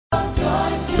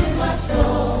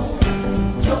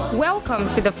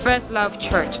Welcome to the First Love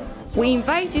Church. We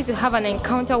invite you to have an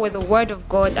encounter with the Word of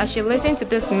God as you listen to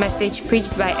this message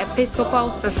preached by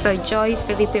Episcopal Sister Joy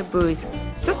Philippe Bruce.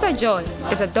 Sister Joy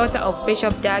is a daughter of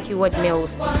Bishop Dag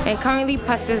Heward-Mills and currently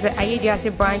pastors the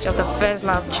Ayeduase branch of the First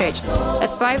Love Church, a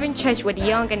thriving church with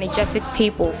young, energetic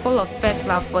people full of first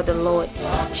love for the Lord.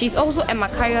 She's also a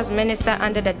Macarius minister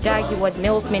under the Dag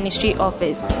Heward-Mills Ministry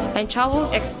Office and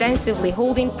travels extensively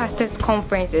holding pastors'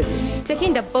 conferences,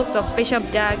 taking the books of Bishop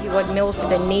Dag Heward-Mills to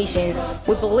the nations.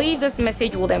 We believe this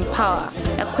message will empower,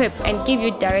 equip, and give you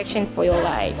direction for your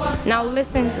life. Now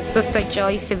listen to Sister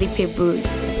Joy Philippe Bruce.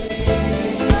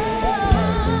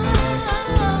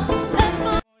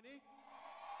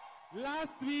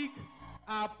 Last week,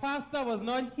 our pastor was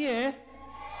not here,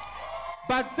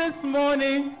 but this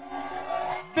morning,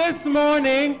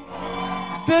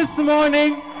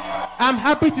 I'm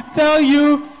happy to tell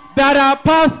you that our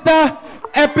pastor,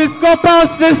 Episcopal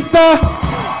Sister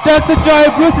Dr. Joy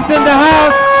Bruce is in the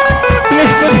house.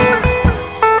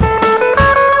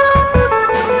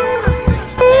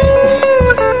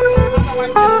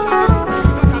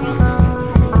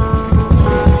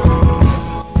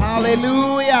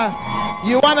 Hallelujah.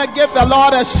 You want to give the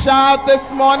Lord a shout this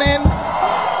morning?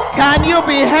 Can you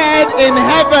be heard in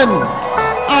heaven?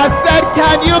 I said,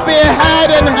 can you be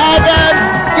heard in heaven?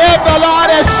 Give the Lord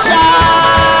a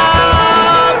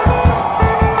shout.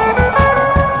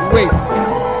 Wait.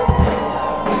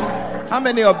 How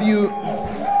many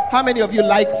of you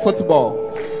like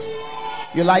football?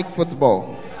 You like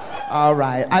football? All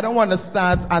right. I don't want to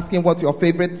start asking what your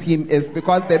favorite team is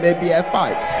because there may be a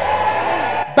fight.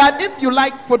 But if you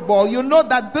like football, you know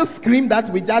that this scream that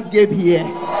we just gave here,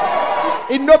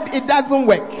 it doesn't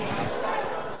work.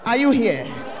 Are you here?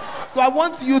 So I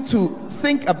want you to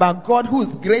think about God who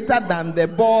is greater than the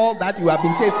ball that you have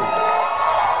been chasing.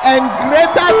 And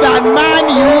greater than Man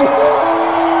U.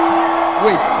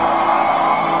 Wait.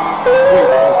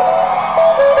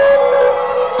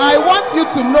 I want you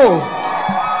to know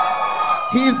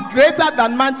He is greater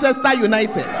than Manchester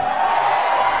United.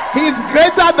 He is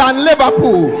greater than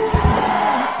Liverpool.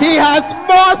 He has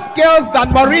more skills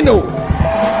than Mourinho.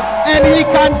 And he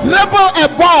can dribble a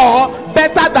ball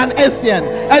better than Essien.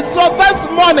 And so this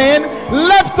morning,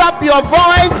 lift up your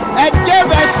voice and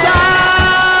give a shout.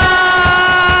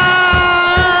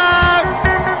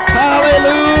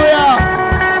 Hallelujah.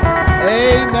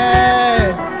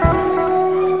 Amen.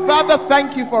 Father,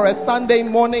 thank you for a Sunday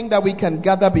morning that we can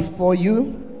gather before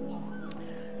you.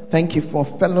 Thank you for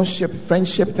fellowship,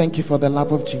 friendship. Thank you for the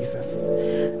love of Jesus.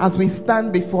 As we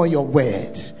stand before your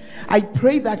word, I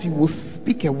pray that you will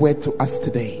speak a word to us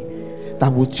today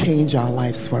that will change our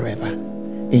lives forever.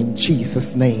 In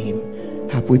Jesus' name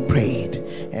have we prayed.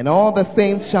 And all the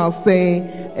saints shall say,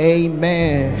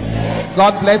 Amen.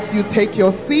 God bless you. Take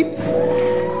your seat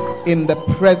in the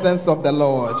presence of the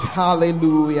Lord.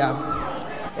 Hallelujah.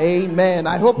 Amen.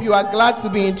 I hope you are glad to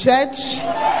be in church.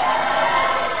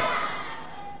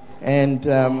 And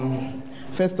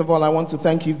first of all, I want to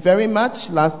thank you very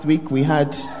much. Last week we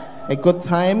had a good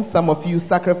time. Some of you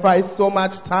sacrificed so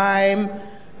much time,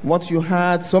 what you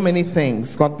had, so many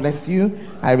things. God bless you.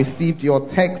 I received your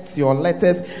texts, your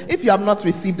letters. If you have not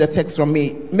received a text from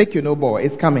me, make you know, boy,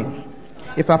 it's coming.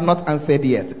 If I've not answered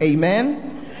yet.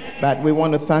 Amen. But we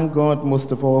want to thank God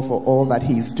most of all for all that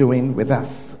He's doing with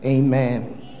us.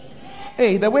 Amen.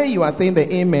 Hey, the way you are saying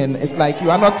the amen is like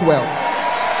you are not well.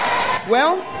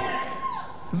 Well,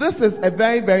 this is a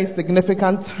very, very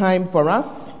significant time for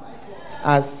us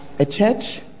as a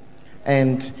church.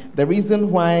 And the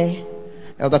reason why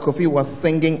Elder Kofi was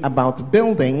singing about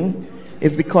building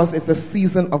is because it's a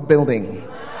season of building.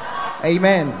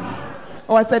 Amen.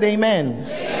 Oh, I said amen.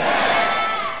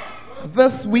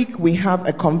 This week we have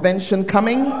a convention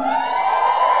coming.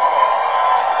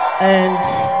 And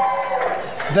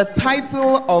the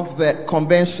title of the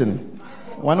convention,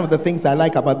 one of the things I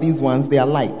like about these ones, they are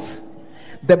light.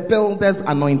 The Builder's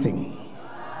Anointing.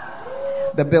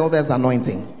 The Builder's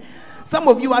Anointing. Some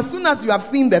of you, as soon as you have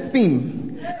seen the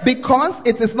theme, because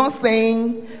it is not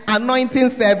saying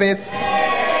anointing service,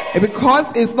 because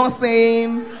it's not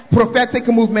saying prophetic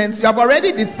movements, you have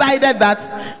already decided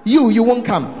that you won't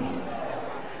come.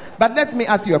 But let me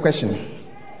ask you a question.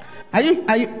 Are you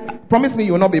promise me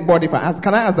you will not be bored if I ask?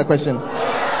 Can I ask the question?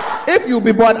 If you'll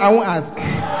be bored, I won't ask.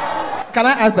 Can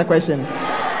I ask the question?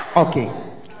 Okay.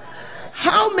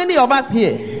 How many of us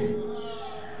here,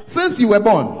 since you were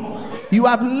born, you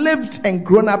have lived and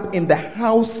grown up in the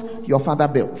house your father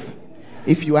built?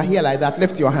 If you are here like that,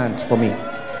 lift your hand for me.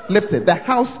 Lift it. The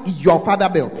house your father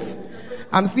built.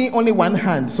 I'm seeing only one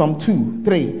hand, some 2,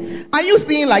 3. Are you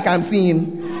seeing like I'm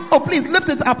seeing? Oh, please lift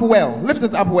it up well. Lift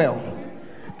it up well.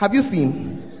 Have you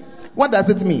seen? What does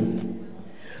it mean?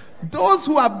 Those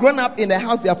who have grown up in a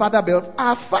house their father built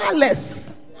are far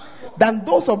less than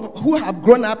those who have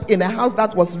grown up in a house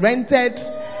that was rented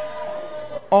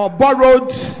or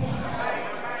borrowed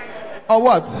or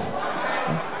what?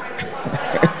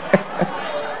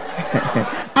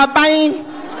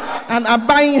 An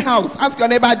abiding house. Ask your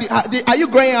neighbor, are you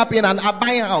growing up in an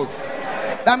abiding house?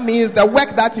 That means the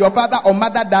work that your father or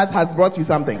mother does has brought you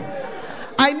something.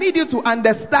 I need you to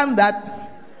understand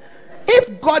that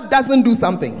if God doesn't do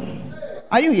something,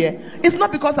 are you here? It's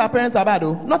not because our parents are bad,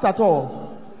 not at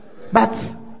all. But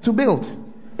to build,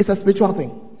 it's a spiritual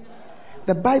thing.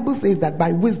 The Bible says that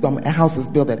by wisdom a house is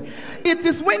built. It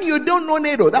is when you don't know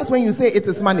NATO, that's when you say it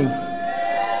is money.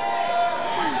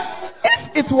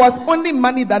 If it was only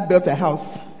money that built a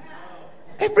house,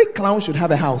 every clown should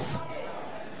have a house.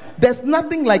 There's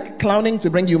nothing like clowning to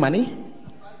bring you money.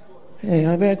 Hey,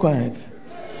 I'm very quiet.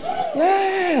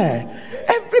 Yeah.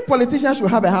 Every politician should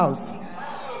have a house.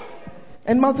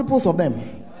 And multiples of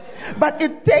them. But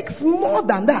it takes more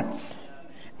than that.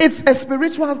 It's a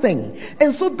spiritual thing.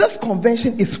 And so this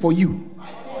convention is for you.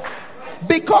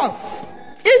 Because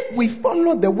if we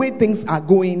follow the way things are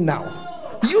going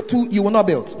now, you too, you will not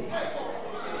build.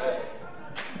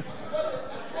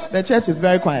 The church is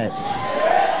very quiet.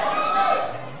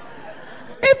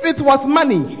 If it was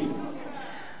money,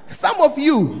 some of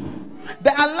you,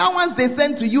 the allowance they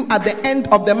send to you at the end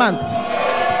of the month,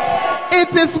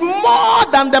 it is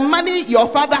more than the money your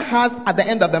father has at the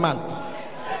end of the month.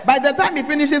 By the time he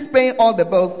finishes paying all the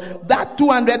bills, that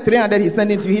 200, 300 he's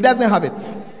sending to you, he doesn't have it.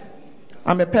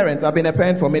 I'm a parent. I've been a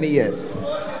parent for many years.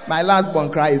 My last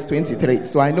born cry is 23,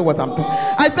 so I know what I'm talking.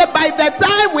 I said, by the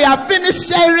time we have finished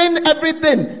sharing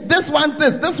everything, this one's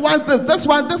this one's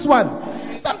this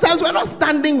one. Sometimes we're not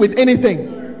standing with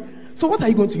anything. So what are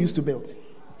you going to use to build?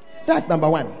 That's number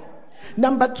one.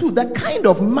 Number two, the kind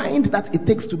of mind that it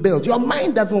takes to build. Your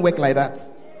mind doesn't work like that.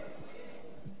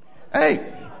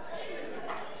 Hey,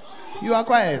 you are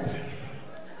quiet.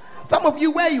 Some of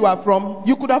you, where you are from,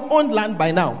 you could have owned land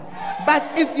by now.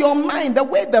 But if your mind, the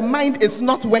way the mind is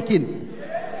not working,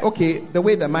 okay, the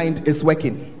way the mind is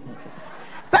working,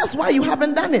 that's why you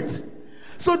haven't done it.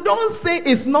 So don't say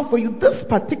it's not for you. This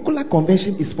particular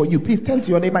convention is for you. Please turn to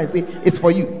your neighbor and say it's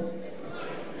for you.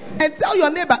 And tell your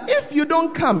neighbor, if you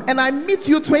don't come and I meet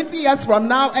you 20 years from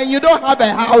now and you don't have a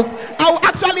house, I will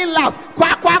actually laugh.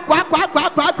 Quack, quack, quack, quack,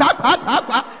 quack, quack, quack, quack, quack,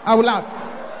 quack. I will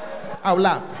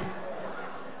laugh.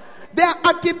 There are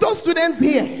Akito students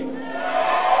here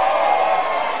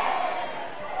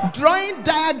drawing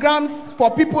diagrams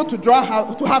for people to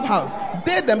draw to have house.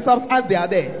 They themselves, as they are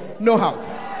there, no house.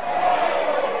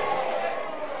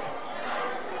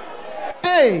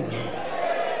 Hey,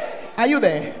 are you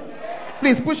there?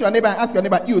 Please push your neighbor and ask your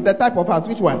neighbor, you, the type of house,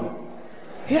 which one?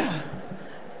 Yeah.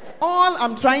 All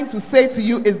I'm trying to say to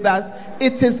you is that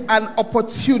it is an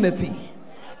opportunity.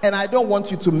 And I don't want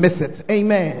you to miss it.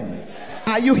 Amen.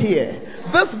 Are you here?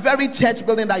 This very church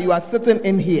building that you are sitting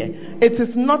in here, it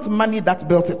is not money that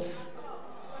built it.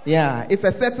 Yeah, it's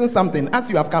a certain something. As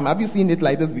you have come, have you seen it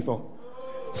like this before?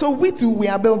 So we too, we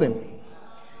are building.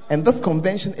 And this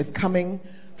convention is coming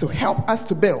to help us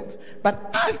to build. But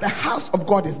as the house of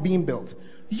God is being built,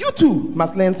 you too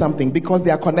must learn something because they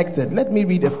are connected. Let me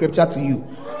read a scripture to you.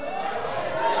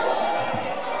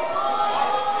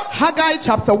 Haggai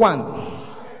chapter 1.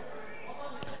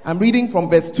 I'm reading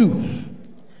from verse 2.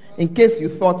 In case you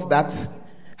thought that.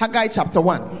 Haggai chapter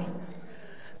 1.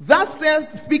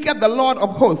 Thus speaketh the Lord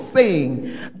of hosts,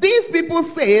 saying, these people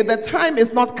say the time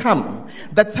is not come,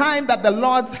 the time that the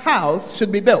Lord's house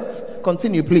should be built.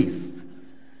 Continue, please.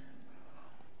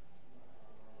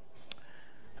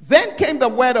 Then came the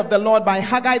word of the Lord by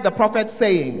Haggai the prophet,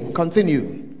 saying,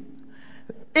 continue.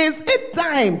 Is it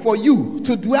time for you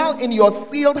to dwell in your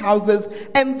sealed houses,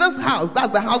 and this house,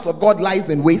 that's the house of God, lies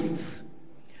in wastes?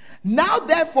 Now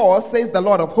therefore, says the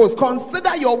Lord of hosts,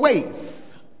 consider your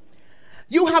ways.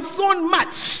 You have sown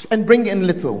much and bring in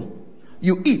little.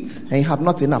 You eat and you have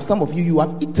not enough. Some of you, you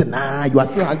have eaten, you are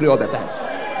still hungry all the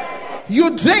time.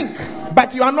 You drink,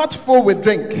 but you are not full with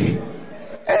drink.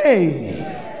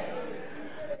 Hey.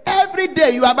 Every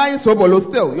day you are buying sobolo,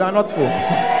 still you are not full.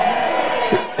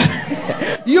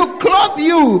 You clothe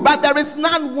you, but there is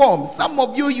none warm. Some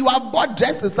of you, you have bought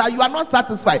dresses, you are not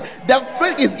satisfied. The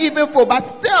fridge is even full, but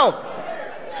still.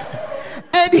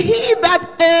 And he that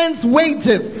earns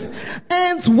wages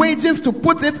to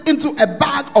put it into a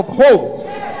bag of holes.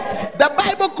 The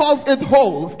Bible calls it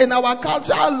holes. In our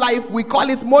cultural life, we call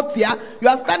it motia. You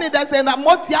are standing there saying that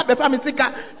motia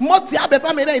befamisika, motia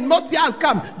befamide, motia has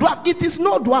come. Dwarf, it is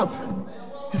no dwarf.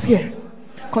 It's here.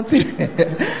 Continue.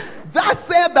 Thus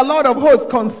saith Said the Lord of hosts,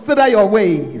 consider your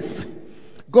ways.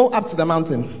 Go up to the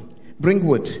mountain, bring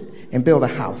wood, and build a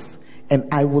house,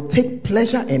 and I will take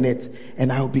pleasure in it,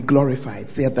 and I will be glorified,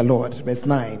 saith the Lord. Verse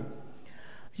 9.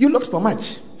 You looked for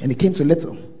much, and it came to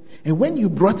little. And when you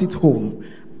brought it home,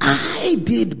 I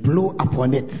did blow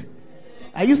upon it.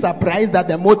 Are you surprised that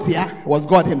the Motia was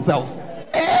God himself?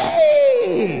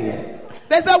 Hey!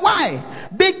 They said, why?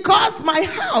 Because of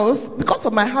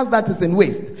my house that is in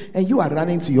waste, and you are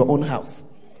running to your own house.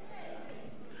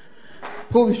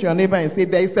 Pull your neighbor and say,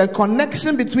 there is a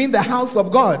connection between the house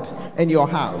of God and your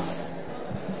house.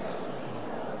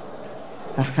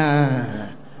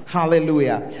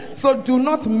 Hallelujah. So do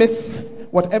not miss,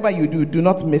 whatever you do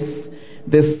not miss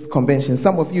this convention.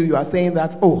 Some of you are saying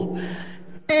that,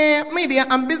 maybe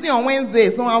I'm busy on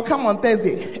Wednesday, so I'll come on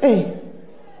Thursday. Hey,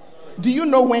 do you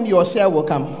know when your share will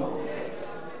come?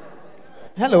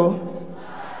 Hello?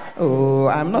 Oh,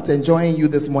 I'm not enjoying you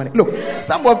this morning. Look,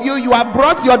 some of you have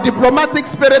brought your diplomatic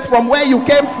spirit from where you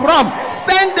came from.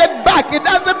 Send it back. It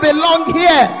doesn't belong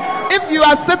here. If you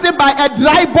are sitting by a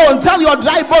dry bone, tell your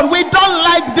dry bone, we don't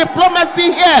like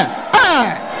diplomacy here.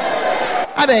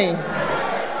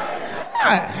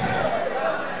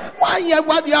 Why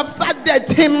you have sat there,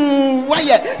 Tim? Why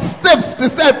you stiff to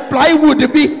say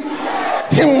plywood be?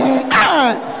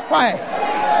 Why?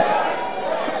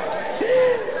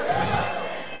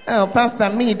 Oh, Pastor,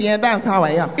 me, dear, that's how I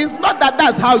am. It's not that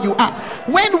that's how you are.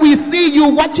 When we see you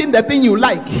watching the thing you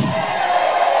like.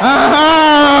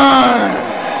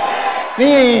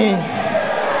 Hey,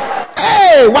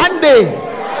 one day,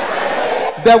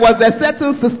 there was a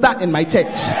certain sister in my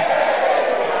church.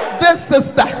 This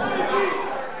sister,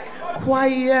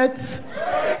 quiet,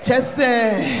 just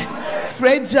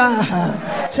fragile,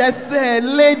 just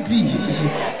lady,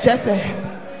 just.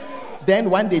 Then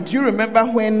one day, do you remember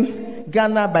when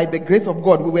Ghana, by the grace of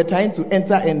God, we were trying to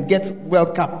enter and get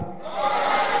World Cup,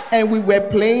 and we were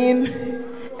playing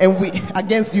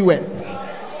against US.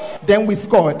 Then we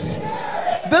scored.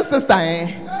 This sister,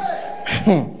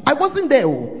 I wasn't there.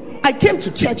 I came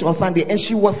to church on Sunday, and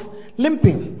she was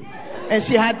limping, and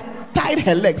she had tied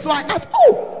her leg. So I asked,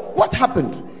 what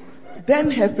happened?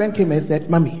 Then her friend came and said,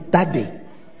 Mommy, that day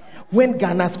when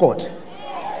Ghana scored,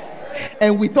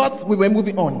 and we thought we were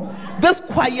moving on, this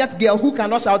quiet girl who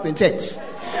cannot shout in church,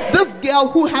 this girl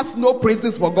who has no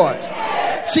praises for God,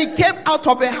 she came out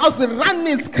of her house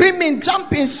running, screaming,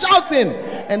 jumping, shouting,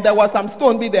 and there was some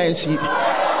stone be there, and she.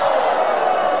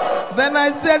 Then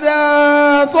I said,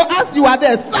 so as you are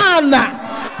there,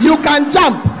 Sana, you can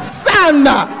jump,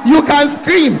 Sana, you can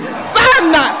scream,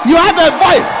 Sana, you have a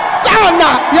voice, Sana,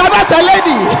 you are not a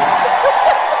lady.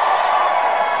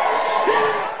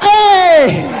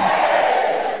 Hey!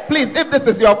 Please, if this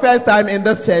is your first time in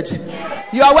this church,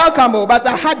 you are welcome, but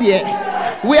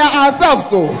we are ourselves,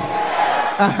 so.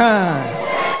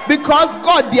 Because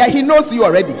God, dear, He knows you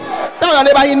already. Tell your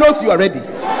neighbor, He knows you already.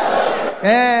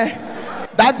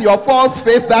 That's your false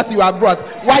face that you have brought.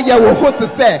 Why you will hold to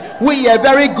say, we are a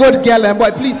very good girl and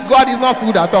boy. Please, God is not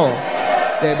food at all.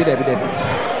 There.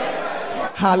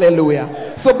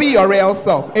 Hallelujah. So be your real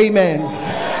self. Amen.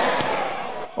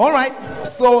 All right.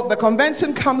 So the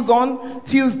convention comes on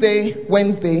Tuesday,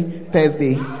 Wednesday,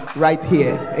 Thursday, right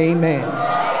here. Amen.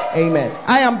 Amen.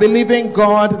 I am believing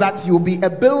God that you'll be a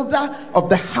builder of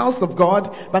the house of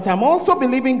God, but I'm also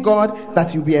believing God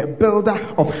that you'll be a builder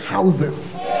of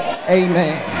houses.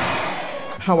 Amen.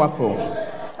 Powerful.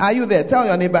 Are you there? Tell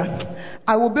your neighbor,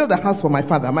 I will build a house for my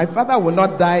father. My father will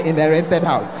not die in a rented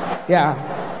house. Yeah.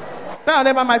 Tell your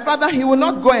neighbor, my father, he will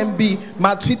not go and be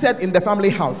maltreated in the family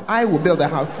house. I will build a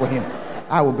house for him.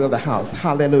 I will build a house.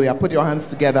 Hallelujah. Put your hands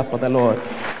together for the Lord.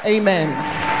 Amen.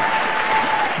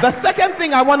 The second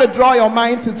thing I want to draw your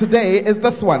mind to today is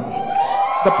this one.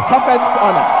 The prophet's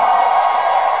honor.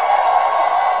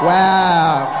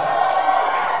 Wow.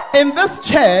 In this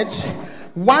church,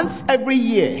 once every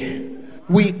year,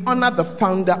 we honor the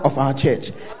founder of our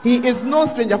church. He is no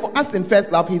stranger. For us in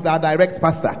First Love, he's our direct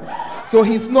pastor. So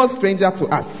he's no stranger to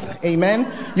us. Amen.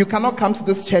 You cannot come to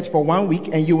this church for 1 week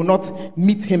and you will not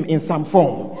meet him in some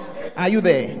form. Are you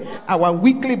there? Our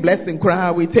weekly blessing,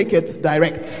 we take it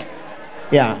direct.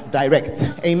 Yeah, direct.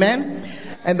 Amen.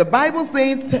 And the Bible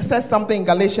says something in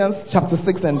Galatians chapter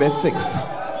 6 and verse 6.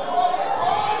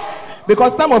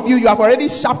 Because some of you have already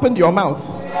sharpened your mouth.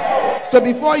 So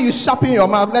before you sharpen your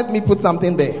mouth, let me put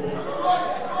something there.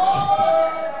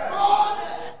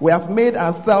 We have made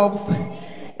ourselves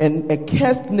a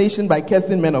cursed nation by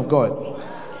cursing men of God.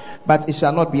 But it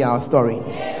shall not be our story.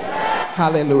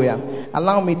 Hallelujah.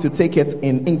 Allow me to take it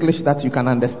in English that you can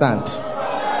understand.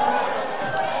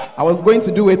 I was going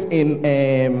to do it in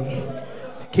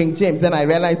King James. Then I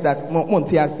realized that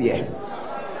Montias here.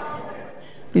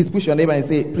 Please push your neighbor and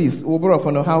say, please, we'll borrow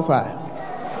for no how far.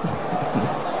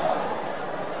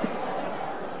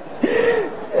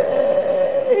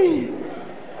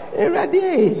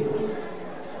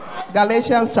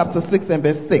 Galatians chapter 6 and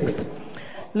verse 6.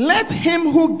 Let him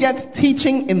who gets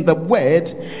teaching in the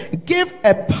word give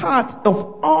a part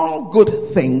of all good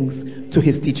things to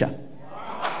his teacher.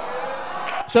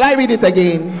 Shall I read it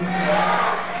again?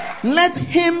 Let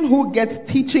him who gets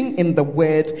teaching in the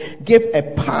word give a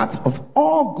part of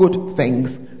all good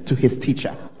things to his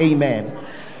teacher. Amen.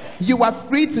 You are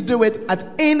free to do it at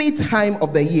any time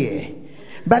of the year.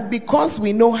 But because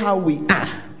we know how we are,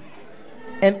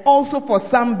 and also for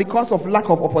some because of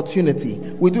lack of opportunity,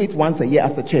 we do it once a year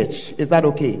as a church. Is that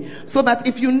okay? So that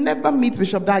if you never meet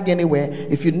Bishop Dag anywhere,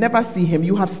 if you never see him,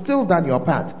 you have still done your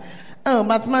part. Oh,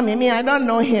 but mommy, me, I don't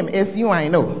know him. It's you I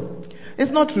know.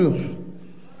 It's not true.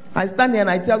 I stand here and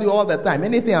I tell you all the time,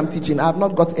 anything I'm teaching, I have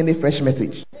not got any fresh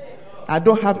message. I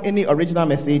don't have any original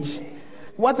message.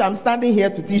 What I'm standing here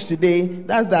to teach today,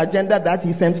 that's the agenda that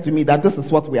he sent to me, that this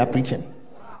is what we are preaching.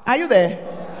 Are you there?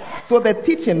 So the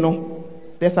teaching, no,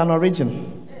 there's an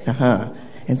origin.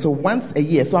 And so once a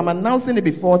year, so I'm announcing it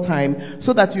before time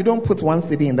so that you don't put one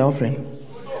CD in the offering.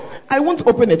 I won't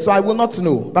open it, so I will not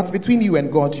know. But between you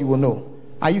and God, you will know.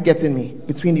 Are you getting me?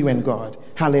 Between you and God.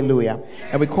 Hallelujah.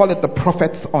 And we call it the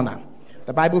prophet's honor.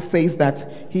 The Bible says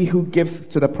that he who gives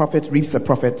to the prophet reaps a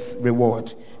prophet's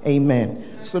reward.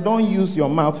 Amen. So don't use your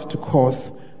mouth to cause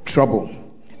trouble.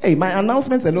 Hey, my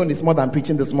announcements alone is more than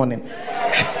preaching this morning.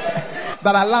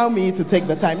 But allow me to take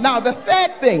the time. Now, the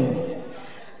third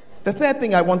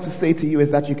thing I want to say to you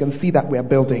is that you can see that we are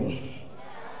building.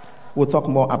 We'll talk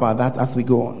more about that as we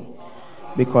go on,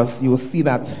 because you will see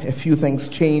that a few things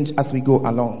change as we go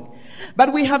along.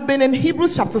 But we have been in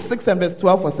Hebrews chapter 6 and verse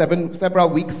 12 for several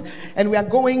weeks, and we are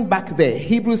going back there.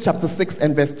 Hebrews chapter 6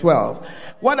 and verse 12.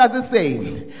 What does it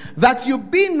say? That you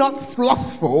be not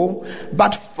slothful,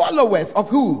 but followers of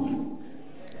who?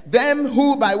 Them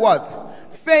who by what?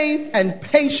 Faith and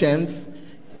patience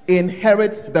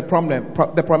inherit the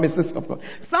promises of God.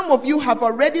 Some of you have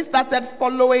already started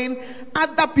following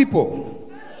other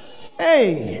people.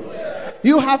 Hey,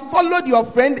 you have followed your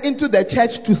friend into the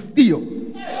church to steal.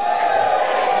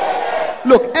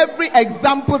 Look, every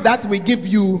example that we give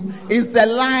you is a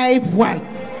live one.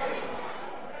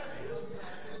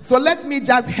 So let me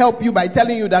just help you by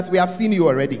telling you that we have seen you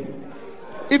already.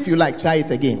 If you like, try it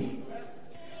again.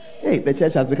 Hey, the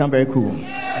church has become very cool.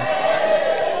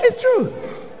 It's true.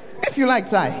 If you like,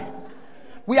 try.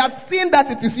 We have seen that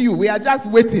it is you. We are just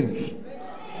waiting.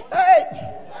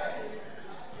 Hey.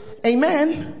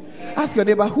 Amen. Ask your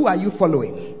neighbor, who are you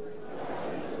following?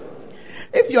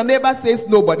 If your neighbor says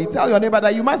nobody, tell your neighbor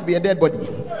that you must be a dead body.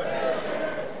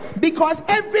 Because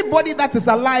everybody that is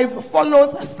alive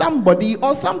follows somebody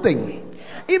or something.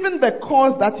 Even the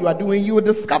course that you are doing, you will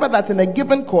discover that in a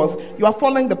given course, you are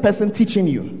following the person teaching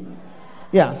you.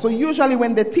 Yeah, so usually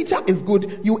when the teacher is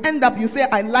good, you say,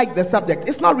 I like the subject.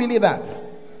 It's not really that.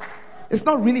 It's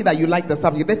not really that you like the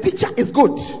subject. The teacher is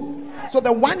good. So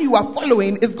the one you are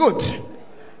following is good.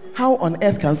 How on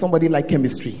earth can somebody like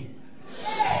chemistry?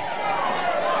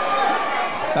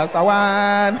 That's the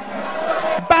one.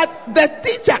 But the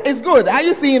teacher is good. Are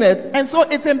you seeing it? And so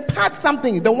it imparts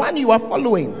something. The one you are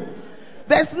following.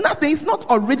 There's nothing. It's not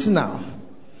original.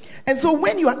 And so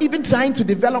when you are even trying to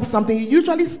develop something, you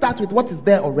usually start with what is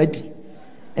there already.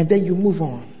 And then you move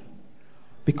on.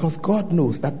 Because God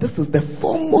knows that this is the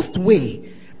foremost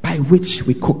way by which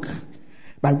we cook,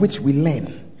 by which we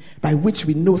learn, by which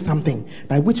we know something,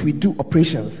 by which we do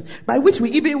operations, by which we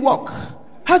even walk.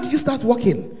 How do you start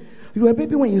walking? You were a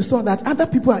baby when you saw that other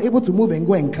people are able to move and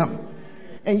go and come.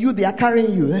 And they are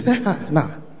carrying you. They say, nah.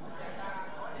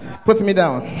 Put me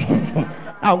down.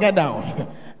 I'll get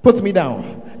down. Put me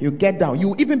down. You get down.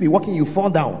 You even be walking, you fall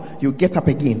down. You get up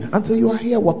again until you are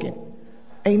here walking.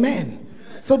 Amen.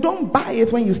 So don't buy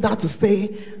it when you start to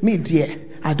say, me dear,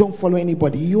 I don't follow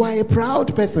anybody. You are a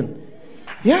proud person.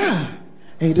 Yeah.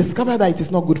 And you discover that it is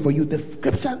not good for you. The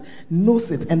scripture knows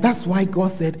it. And that's why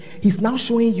God said he's now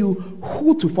showing you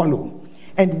who to follow.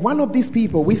 And one of these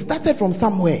people, we started from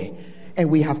somewhere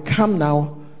and we have come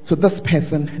now to this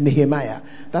person, Nehemiah.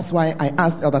 That's why I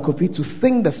asked Elder Kofi to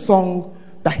sing the song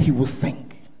that he will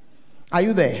sing. Are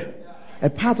you there? A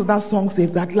part of that song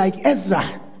says that like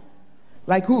Ezra,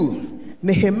 like who?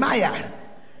 Nehemiah.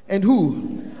 And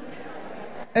who?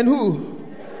 And who?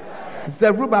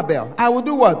 Zerubbabel. I will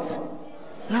do what?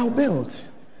 I'll build.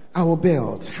 I will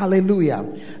build. Hallelujah.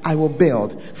 I will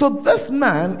build. So this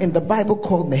man in the Bible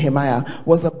called Nehemiah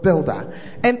was a builder.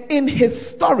 And in his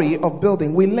story of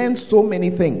building, we learned so many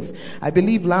things. I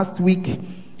believe last week,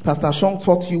 Pastor Sean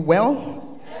taught you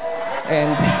well.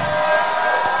 And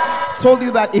told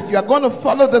you that if you are going to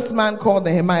follow this man called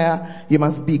Nehemiah, you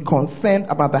must be concerned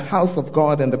about the house of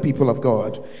God and the people of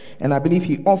God. And I believe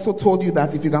he also told you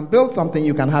that if you can build something,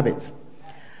 you can have it.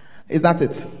 Is that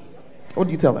it? What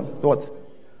do you tell them? What?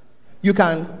 You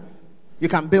can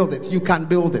build it. You can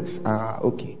build it.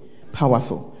 Okay.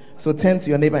 Powerful. So turn to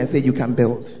your neighbor and say, you can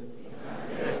build.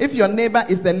 If your neighbor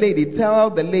is a lady, tell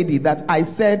the lady that I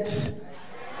said,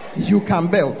 you can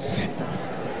build.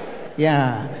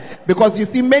 Yeah. Because you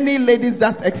see, many ladies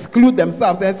just exclude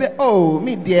themselves and say, oh,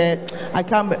 me dear, I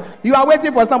can't. You are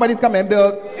waiting for somebody to come and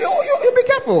build. You be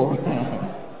careful.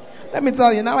 Let me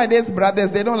tell you, nowadays, brothers,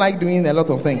 they don't like doing a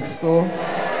lot of things. So,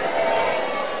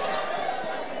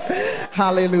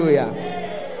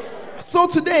 hallelujah. So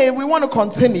today, we want to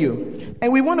continue.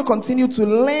 And we want to continue to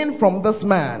learn from this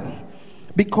man.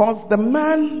 Because the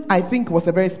man, I think, was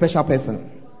a very special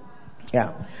person.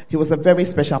 Yeah, he was a very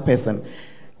special person.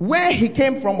 Where he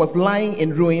came from was lying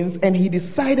in ruins, and he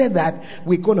decided that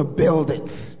we're going to build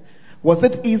it. Was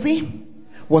it easy?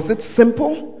 Was it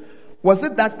simple? Was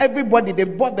it that everybody, they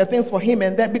bought the things for him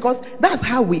and then, because that's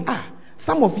how we are.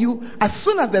 Some of you, as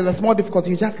soon as there's a small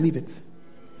difficulty, you just leave it.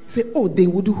 Say, oh, they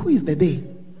will do. Who is the day?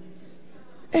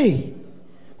 Hey,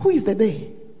 who is the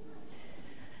day?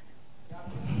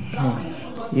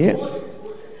 Yeah.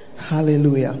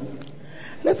 Hallelujah.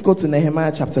 Let's go to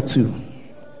Nehemiah chapter 2.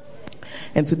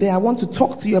 And today I want to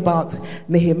talk to you about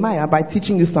Nehemiah by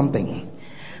teaching you something.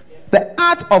 The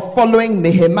art of following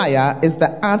Nehemiah is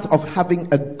the art of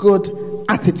having a good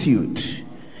attitude.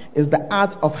 Is the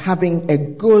art of having a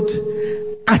good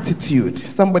attitude.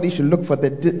 Somebody should look for the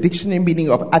dictionary meaning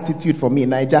of attitude for me,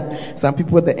 Niger. Some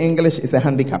people, the English is a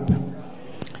handicap.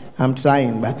 I'm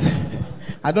trying, but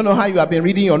I don't know how you have been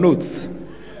reading your notes.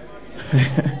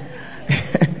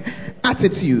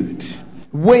 Attitude,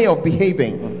 way of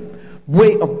behaving,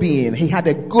 way of being. He had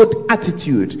a good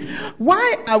attitude.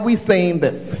 Why are we saying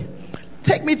this?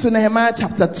 Take me to Nehemiah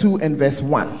chapter 2 and verse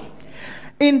 1.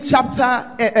 In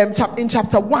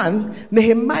chapter 1,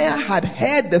 Nehemiah had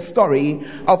heard the story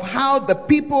of how the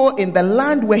people in the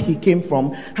land where he came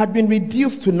from had been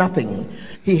reduced to nothing.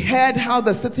 He heard how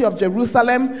the city of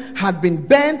Jerusalem had been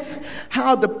burnt,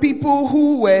 how the people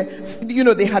who were,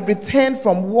 they had returned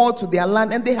from war to their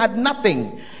land and they had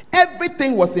nothing.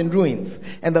 Everything was in ruins.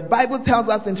 And the Bible tells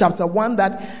us in chapter 1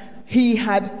 that he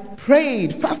had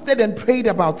prayed, fasted and prayed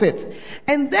about it.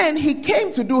 And then he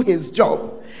came to do his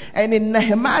job. And in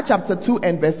Nehemiah chapter 2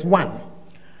 and verse 1,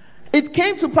 it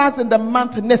came to pass in the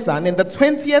month Nisan, in the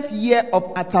 20th year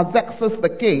of Artaxerxes the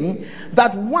king,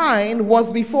 that wine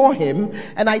was before him,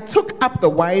 and I took up the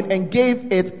wine and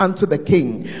gave it unto the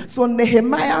king. So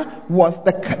Nehemiah was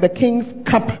the king's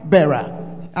cupbearer.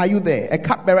 Are you there? A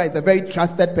cupbearer is a very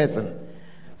trusted person.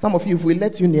 Some of you, if we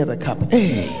let you near the cup,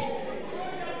 hey,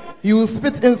 you will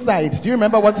spit inside. Do you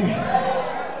remember what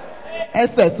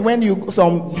SS when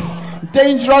some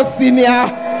dangerous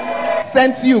senior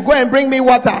sent you, go and bring me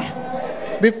water?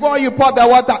 Before you pour the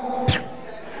water,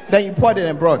 then you poured it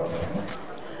and brought.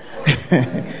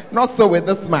 Not so with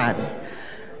this man.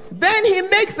 Then he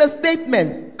makes a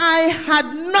statement. I had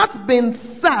not been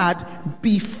sad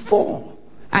before.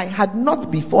 I had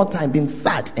not before time been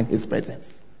sad in his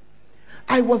presence.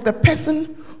 I was the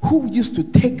person who used to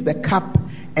take the cup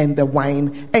and the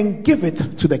wine and give it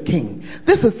to the king.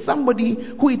 This is somebody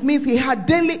who, it means he had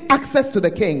daily access to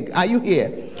the king. Are you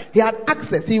here? He had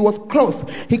access. He was close.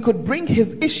 He could bring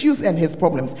his issues and his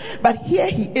problems. But here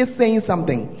he is saying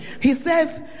something. He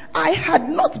says, I had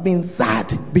not been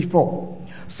sad before.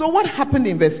 So what happened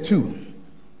in verse 2?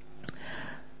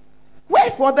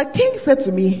 Wherefore the king said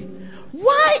to me,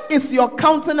 why is your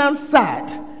countenance sad,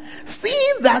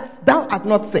 seeing that thou art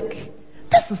not sick?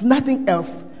 This is nothing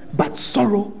else but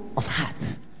sorrow of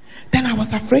heart. Then I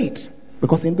was afraid,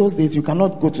 because in those days you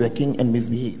cannot go to the king and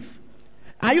misbehave.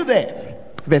 Are you there?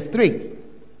 Verse 3.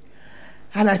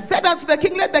 And I said unto the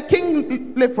king, let the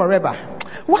king live forever.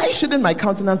 Why shouldn't my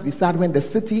countenance be sad when the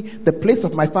city, the place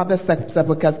of my father's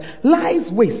sepulchres,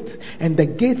 lies waste, and the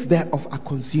gates thereof are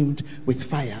consumed with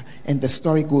fire? And the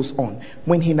story goes on.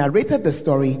 When he narrated the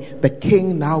story, the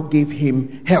king now gave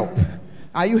him help.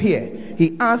 Are you here?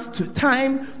 He asked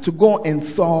time to go and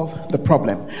solve the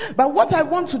problem. But what I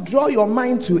want to draw your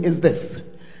mind to is this.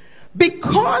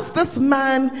 Because this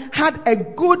man had a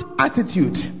good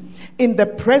attitude in the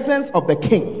presence of the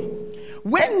king,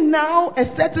 when now a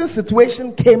certain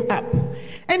situation came up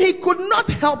and he could not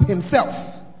help himself,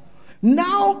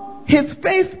 Now his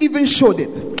face even showed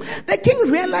it. The king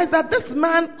realized that this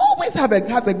man always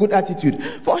has a good attitude.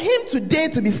 For him today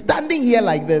to be standing here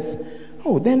like this,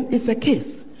 then it's a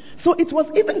case. So it was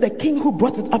even the king who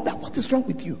brought it up. That, what is wrong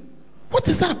with you? What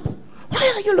is up?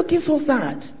 Why are you looking so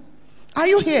sad? Are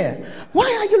you here?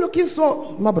 Why are you looking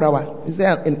so mabrawa? Is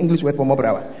there an English word for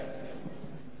mabrawa?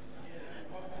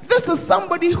 This is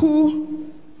somebody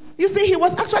who, you see, he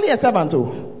was actually a servant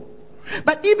too.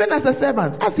 But even as a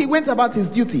servant, as he went about his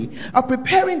duty of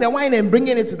preparing the wine and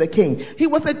bringing it to the king, he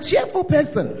was a cheerful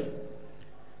person.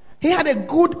 He had a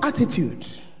good attitude.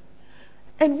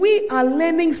 And we are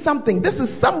learning something. This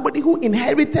is somebody who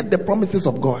inherited the promises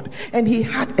of God. And he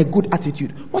had a good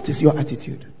attitude. What is your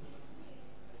attitude?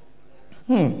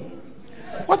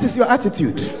 What is your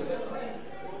attitude?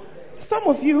 Some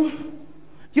of you,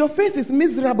 your face is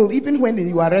miserable even when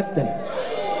you are resting.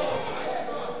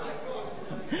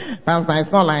 Pastor,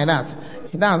 it's not like that.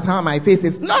 That's how my face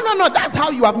is. No. That's how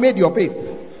you have made your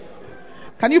face.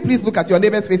 Can you please look at your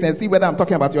neighbor's face and see whether I'm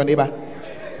talking about your neighbor?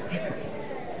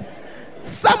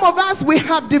 Some of us, we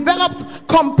have developed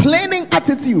complaining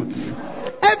attitudes.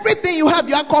 Everything you have,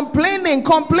 you are complaining.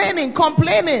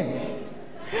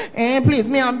 And please,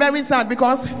 me, I'm very sad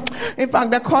because, in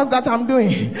fact, the course that I'm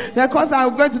doing, the course I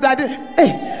was going to that.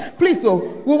 Hey, please,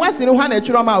 you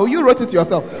wrote it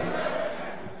yourself.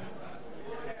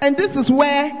 And this is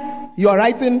where your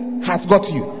writing has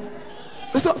got you.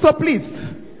 So please,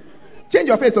 change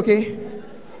your face, okay?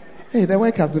 Hey, the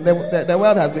world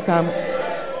has become.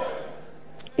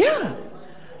 Yeah.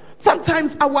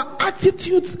 Sometimes our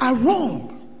attitudes are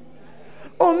wrong.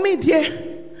 Oh, me,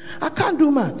 dear, I can't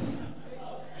do maths.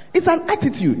 It's an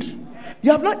attitude.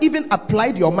 You have not even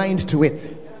applied your mind to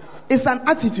it. It's an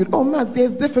attitude. Oh, maths,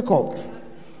 there's difficult.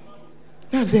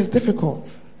 Maths, there's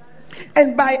difficult.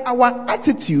 And by our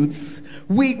attitudes,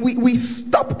 we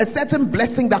stop a certain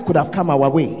blessing that could have come our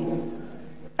way.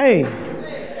 Hey,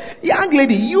 young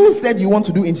lady, you said you want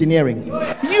to do engineering.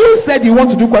 You said you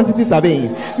want to do quantity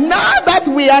surveying. Now that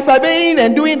we are surveying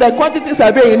and doing the quantity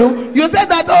surveying, you said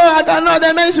that, I cannot,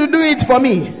 the man should do it for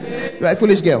me. You are a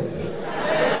foolish girl.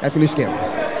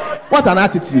 What an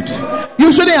attitude.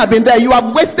 You shouldn't have been there. You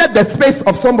have wasted the space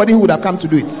of somebody who would have come to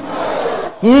do it.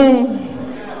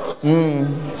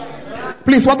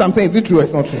 Please, what I'm saying, is it true or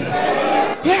it's not true?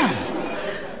 Yeah.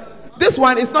 This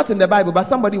one is not in the Bible, but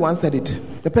somebody once said it.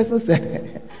 The person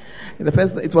said,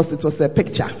 it was a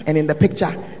picture, and in the picture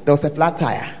there was a flat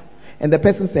tire. And the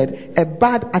person said, a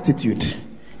bad attitude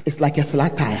is like a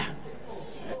flat tire.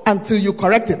 Until you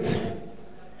correct it,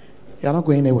 you're not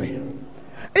going anywhere.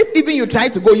 If even you try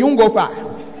to go, you won't go far.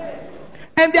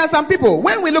 And there are some people,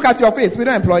 when we look at your face, we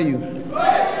don't employ you.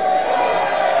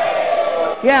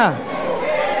 Yeah.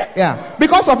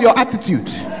 Because of your attitude.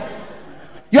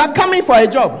 You are coming for a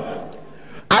job.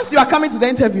 As you are coming to the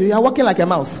interview, you are walking like a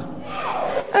mouse.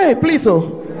 Hey, please,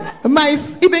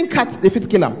 mice, even cats, they fit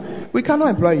kill them. We cannot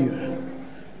employ you.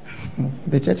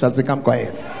 The church has become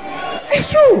quiet.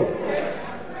 It's true.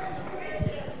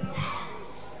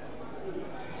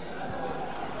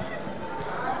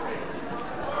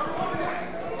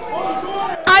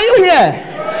 Are you here?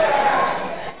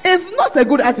 It's not a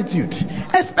good attitude,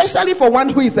 especially for one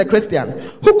who is a Christian,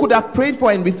 who could have prayed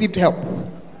for and received help,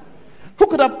 who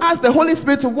could have asked the Holy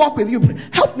Spirit to walk with you.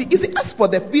 Help me. You see, as for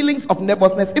the feelings of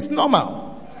nervousness, it's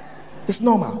normal.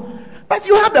 But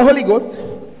you have the Holy Ghost.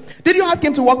 Did you ask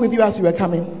him to walk with you as you were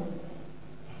coming?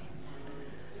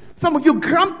 Some of you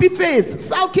grumpy face,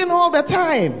 sulking all the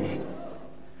time.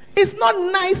 It's not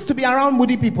nice to be around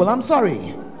moody people. I'm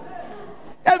sorry.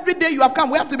 Every day you have come,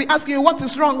 we have to be asking you, what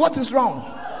is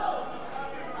wrong?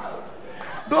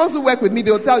 Those who work with me,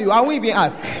 they'll tell you, I won't even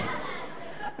ask.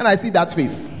 And I see that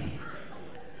face.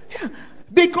 Yeah,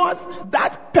 because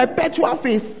that perpetual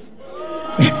face,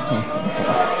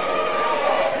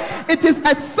 it is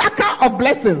a sucker of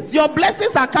blessings. Your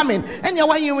blessings are coming. And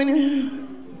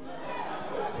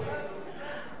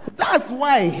that's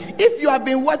why, if you have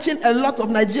been watching a lot of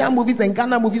Nigerian movies and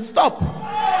Ghana movies, stop.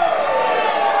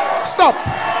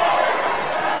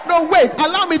 No, wait.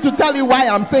 Allow me to tell you why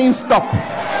I'm saying stop.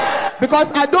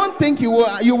 Because I don't think you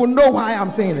will know why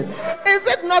I'm saying it. Is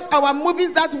it not our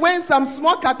movies that when some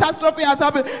small catastrophe has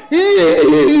happened,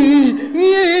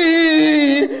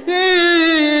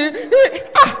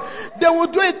 they will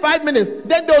do it 5 minutes,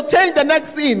 then they'll change the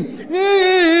next scene.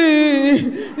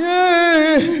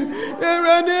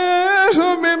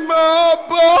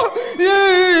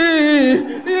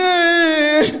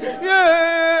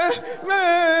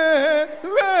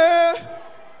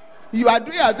 You are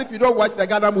doing as if you don't watch the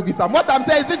Ghana movies. What I'm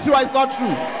saying, is it true or it's not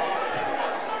true?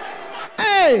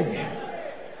 Hey,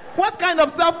 What kind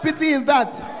of self-pity is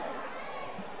that?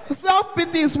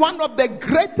 Self-pity is one of the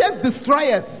greatest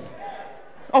destroyers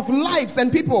of lives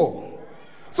and people.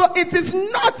 So it is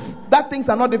not that things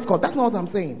are not difficult. That's not what I'm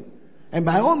saying. And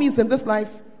by all means in this life,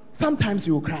 sometimes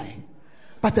you will cry.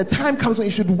 But the time comes when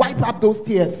you should wipe up those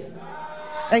tears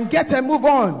and get a move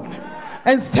on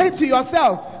and say to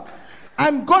yourself,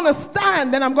 I'm going to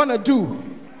stand and I'm going to do.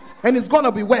 And it's going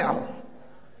to be well.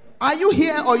 Are you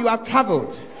here or you have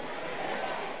traveled?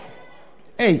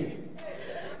 Hey,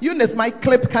 Eunice, my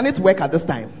clip, can it work at this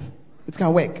time? It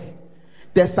can work.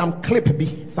 There's some clip.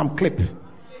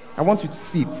 I want you to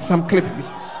see it. Some clip.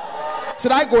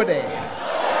 Should I go there?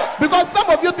 Because some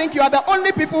of you think you are the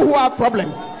only people who have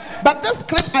problems. But this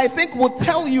clip, I think, will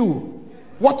tell you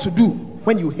what to do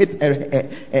when you hit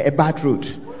a bad road.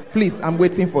 Please, I'm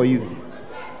waiting for you.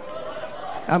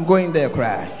 I'm going there,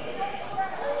 cry.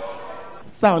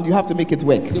 Sound, you have to make it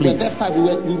work, please. We were there 5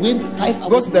 hours.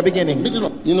 Go to the beginning.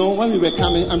 When we were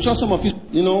coming, I'm sure some of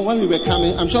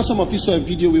you saw a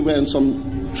video. We were on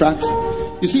some tracks.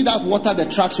 You see that water the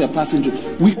trucks were passing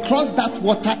through. We crossed that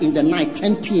water in the night,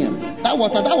 10 p.m. That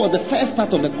was the first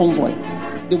part of the convoy.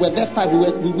 They were there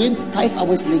we went 5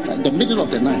 hours later, in the middle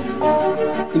of the night.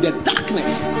 In the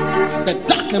darkness. The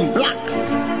dark and black.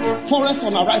 Forest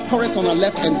on our right, forest on our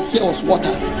left, and here was water.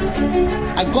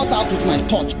 I got out with my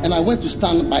torch and I went to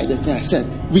stand by the thing. I said,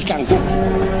 we can go.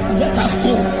 Let us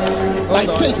go. By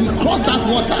faith, we crossed that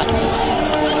water.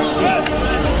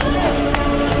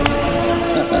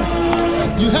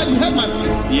 You heard my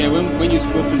voice? Yeah, when you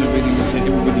spoke on the radio, you said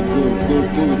everybody go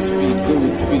with speed, go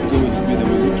with speed. And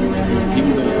we're walking through,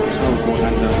 even though the car will go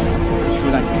under, you feel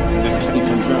like you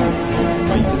can drown,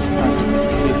 but you just pass it.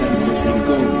 You hear that voice saying,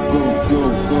 go.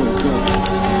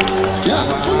 Yeah,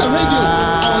 on the radio,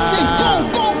 I was saying,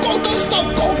 go, don't stop,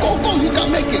 go, you can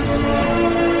make it.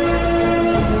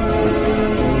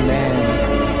 Amen.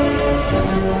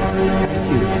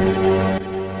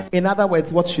 In other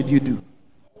words, what should you do?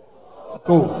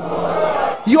 Go.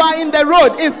 You are in the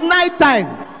road. It's night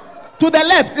time. To the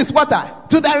left is water.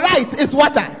 To the right is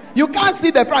water. You can't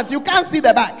see the front. You can't see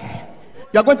the back.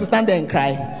 You're going to stand there and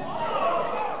cry.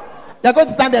 You're going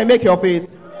to stand there and make your face.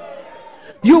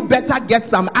 You better get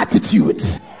some attitude.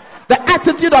 The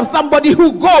attitude of somebody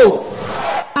who goes.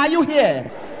 Are you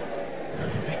here?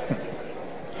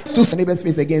 To the neighbor's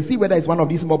face again. See whether it's one of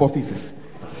these mob offices.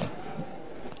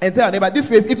 And tell your neighbor, this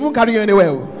face, it won't carry you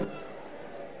anywhere.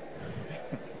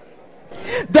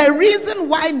 The reason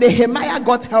why Nehemiah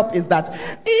got help is that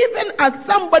even as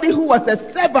somebody who was a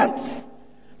servant,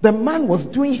 the man was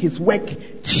doing his work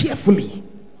cheerfully.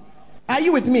 Are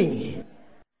you with me?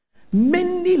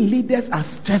 Many leaders are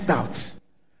stressed out.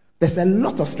 There's a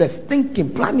lot of stress,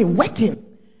 thinking, planning, working.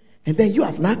 And then you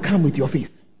have now come with your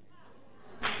face.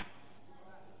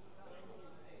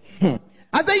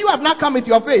 I say you have now come with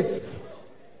your face.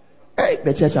 Hey,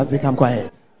 the church has become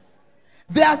quiet.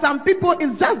 There are some people,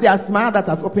 it's just their smile that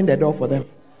has opened the door for them.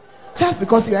 Just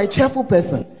because you are a cheerful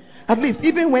person. At least,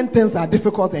 even when things are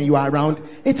difficult and you are around,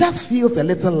 it just feels a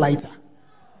little lighter.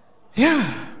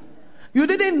 Yeah. You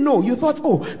didn't know. You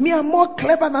thought, me, I'm more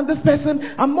clever than this person.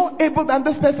 I'm more able than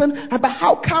this person. But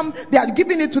how come they are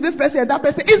giving it to this person and that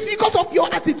person? It's because of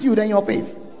your attitude and your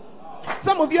face.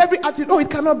 Some of you, every attitude, it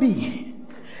cannot be.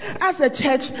 As a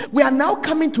church, we are now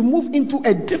coming to move into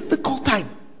a difficult time.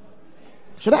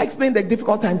 Should I explain the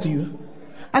difficult time to you?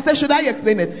 I said, should I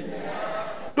explain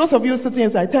it? Those of you sitting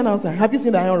inside, turn outside. Have you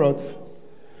seen the iron rods?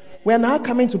 We are now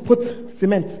coming to put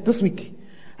cement this week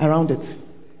around it.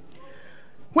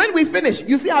 When we finish,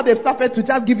 you see how they've suffered to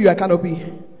just give you a canopy.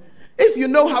 If you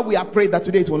know how we have prayed that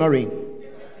today it will not rain.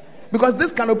 Because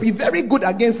this canopy is very good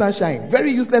against sunshine, very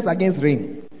useless against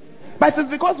rain. But it's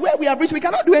because where we have reached, we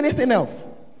cannot do anything else.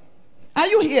 Are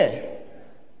you here?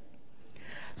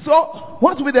 So,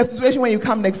 what will be the situation when you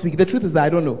come next week? The truth is that I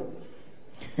don't know.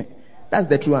 That's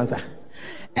the true answer.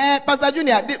 Pastor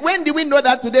Junior, when did we know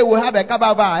that today we'll have a cover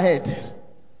over our head?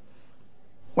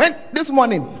 When? This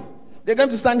morning. They're going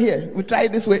to stand here. We try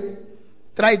it this way.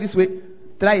 Try it this way.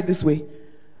 Try it this way.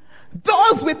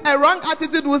 Those with a wrong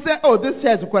attitude will say, this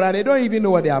church, they don't even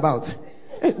know what they're about.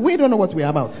 We don't know what we're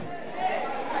about.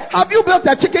 Have you built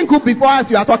a chicken coop before as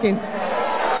you are talking?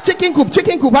 Chicken coop.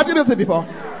 Have you built it before?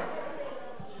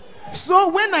 So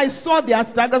when I saw their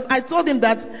struggles, I told him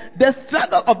that the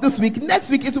struggle of this week, next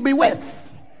week it will be worse.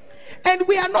 And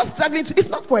we are not struggling it's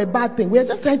not for a bad thing. We are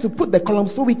just trying to put the column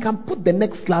so we can put the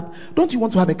next slab. Don't you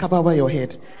want to have a cover over your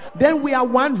head? Then we are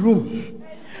one room.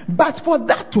 But for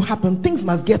that to happen, things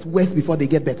must get worse before they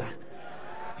get better.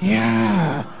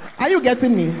 Yeah. Are you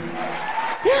getting me?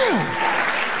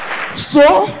 Yeah.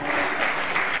 So,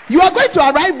 You are going to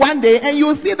arrive one day and you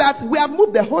will see that we have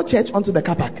moved the whole church onto the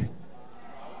car park.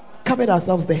 Covered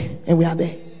ourselves there and we are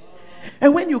there.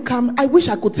 And when you come, I wish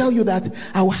I could tell you that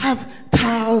I will have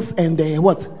tiles and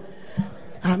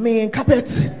carpet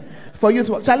for you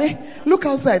to. Charlie, look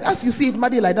outside. As you see it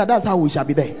muddy like that, that's how we shall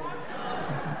be there.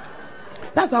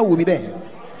 That's how we'll be there.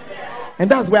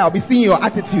 And that's where I'll be seeing your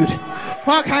attitude.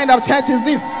 What kind of church is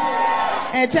this?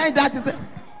 A church that is.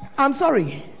 I'm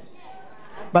sorry.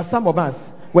 But some of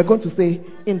us, we're going to say,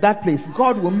 in that place,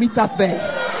 God will meet us there.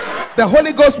 The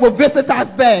Holy Ghost will visit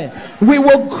us there. We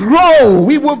will grow.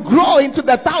 We will grow into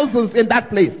the thousands in that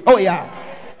place. Oh yeah.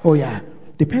 Oh yeah.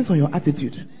 Depends on your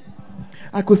attitude.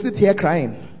 I could sit here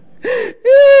crying.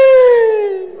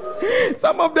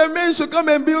 Some of the men should come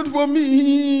and build for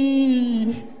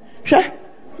me.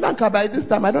 Nanka, by this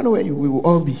time, I don't know where we will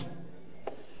all be.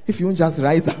 If you won't just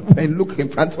rise up and look in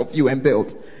front of you and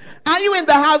build. Are you in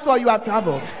the house or you have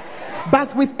traveled?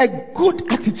 But with a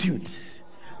good attitude,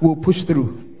 we'll push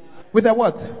through. With a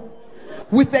what?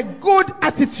 With a good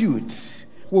attitude,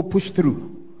 we'll push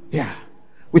through. Yeah.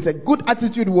 With a good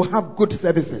attitude, we'll have good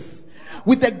services.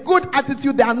 With a good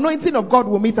attitude, the anointing of God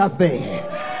will meet us there.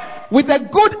 With a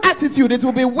good attitude, it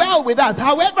will be well with us.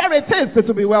 However it is, it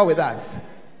will be well with us.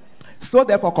 So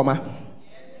therefore,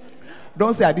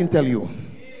 don't say I didn't tell you.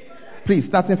 Please,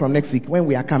 starting from next week, when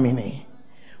we are coming in,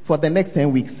 for the next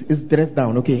 10 weeks, it's dressed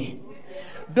down, okay?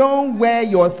 Don't wear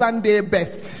your Sunday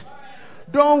best.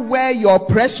 Don't wear your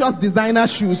precious designer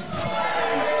shoes.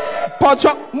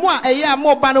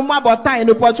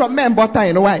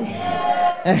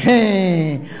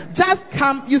 Just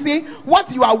come. You see,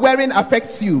 what you are wearing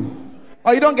affects you.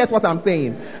 Or you don't get what I'm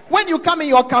saying. When you come in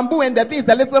your kambu and the thing is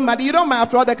a little muddy, you don't mind.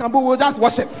 After all, the kambu will just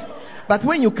wash it. But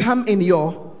when you come in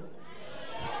your,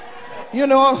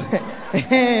 there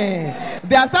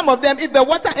are some of them, if the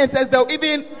water enters, they'll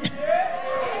even.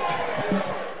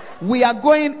 We are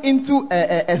going into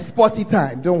a sporty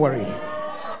time. Don't worry.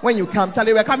 When you come,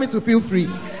 Charlie, we're coming to feel free.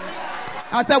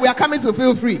 I said we are coming to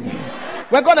feel free.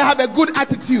 We're going to have a good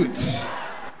attitude.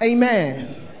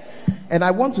 Amen. And I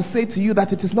want to say to you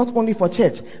that it is not only for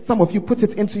church. Some of you put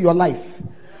it into your life.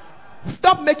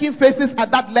 Stop making faces at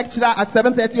that lecturer at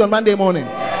 7:30 on Monday morning.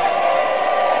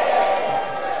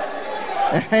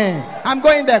 I'm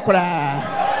going there.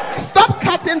 Stop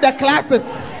cutting the classes.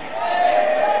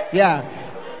 Yeah.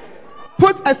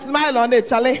 Put a smile on it,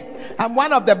 Charlie. I'm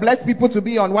one of the blessed people to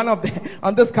be on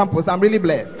on this campus. I'm really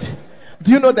blessed.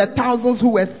 Do you know the thousands who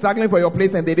were struggling for your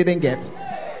place and they didn't get?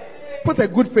 Put a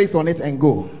good face on it and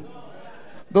go.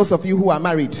 Those of you who are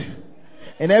married,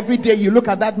 and every day you look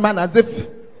at that man as if.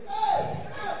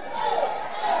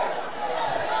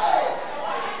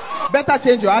 Better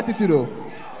change your attitude, though.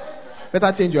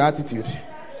 Better change your attitude.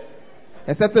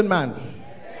 A certain man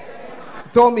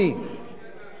told me,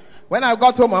 when I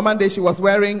got home on Monday, she was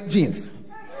wearing jeans.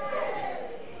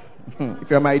 If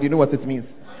you're married, you know what it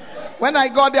means. When I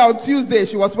got there on Tuesday,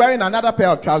 she was wearing another pair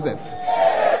of trousers.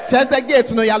 She said,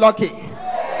 "Gate, no, you're lucky."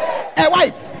 A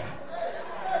white.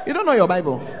 You don't know your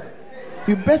Bible.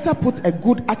 You better put a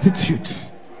good attitude.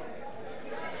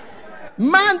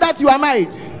 Man, that you are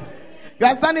married. You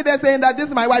are standing there saying that this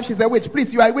is my wife, she's a witch.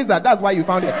 Please, you are a wizard. That's why you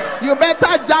found it. You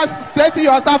better just straighten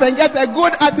yourself and get a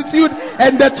good attitude,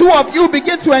 and the two of you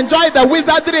begin to enjoy the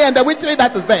wizardry and the witchery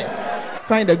that is there.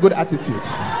 Find a good attitude.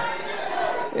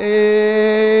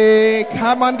 Hey,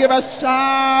 come on, give a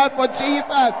shout for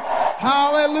Jesus.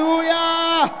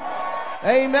 Hallelujah.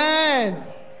 Amen.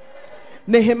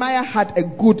 Nehemiah had a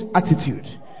good attitude.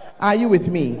 Are you with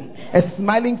me? A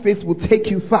smiling face will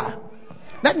take you far.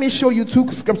 Let me show you two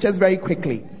scriptures very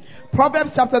quickly.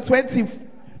 Proverbs chapter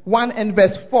 21 and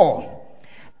verse 4.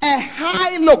 A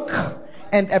high look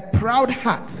and a proud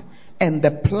heart and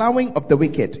the plowing of the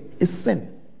wicked is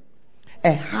sin.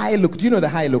 A high look. Do you know the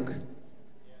high look?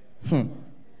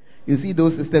 You see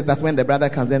those sisters that when the brother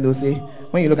comes, then they'll say,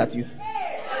 when you look at you,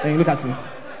 when you look at me,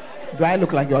 do I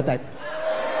look like your type?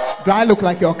 Do I look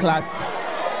like your class?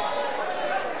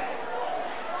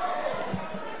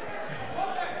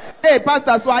 Hey,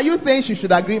 pastor, so are you saying she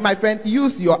should agree? My friend,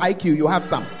 use your IQ. You have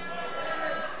some.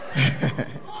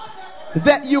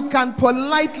 That you can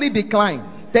politely decline.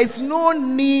 There's no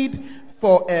need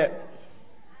for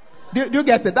do you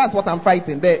get it? That's what I'm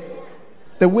fighting. The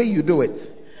way you do it.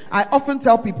 I often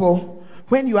tell people,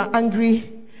 when you are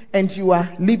angry and you are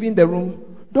leaving the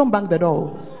room, don't bang the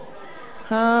door.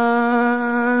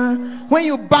 When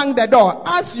you bang the door,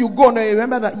 as you go, now you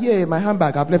remember that, yeah, my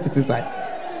handbag, I've left it inside.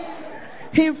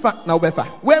 In fact, now,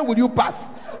 where would you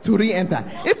pass to re-enter?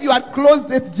 If you had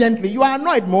closed it gently, you are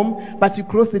annoyed, mom, but you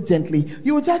close it gently,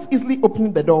 you will just easily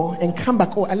open the door and come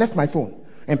back. Oh, I left my phone.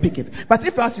 and pick it. But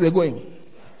if as you were going,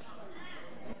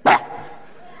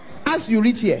 as you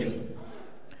reach here,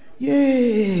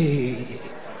 yay,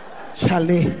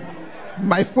 Charlie,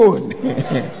 my phone.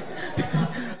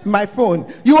 My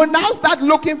phone. You will now start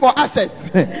looking for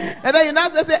ashes. And then you now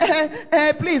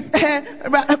say, please,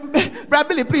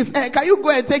 Billy, please, can you go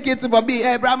and take it for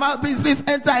me? Brahma, please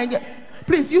enter and get.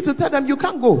 Please, you to tell them you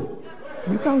can't go.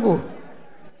 You can't go.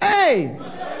 Hey,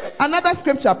 another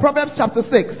scripture, Proverbs chapter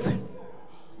 6.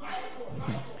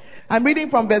 I'm reading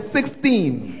from verse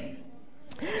 16.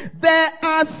 There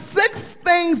are 6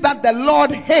 things that the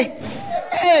Lord hates.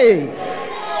 Hey.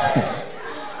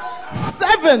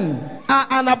 7 are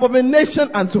an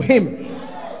abomination unto him.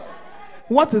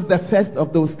 What is the first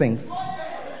of those things?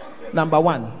 Number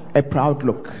 1, a proud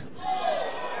look.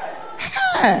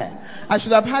 Hey, I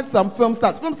should have had some film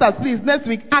stars. Film stars, please, next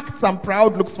week, act some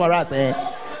proud looks for us.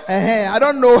 I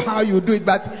don't know how you do it,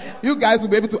 but you guys will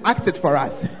be able to act it for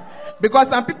us. Because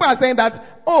some people are saying that,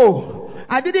 oh,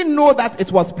 I didn't know that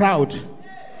it was proud.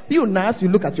 You now, as you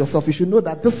look at yourself, you should know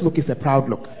that this look is a proud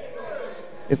look.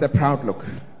 It's a proud look.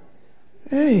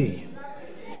 Hey,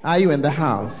 are you in the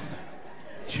house?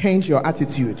 Change your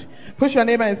attitude. Push your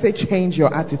neighbor and say, change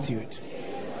your attitude.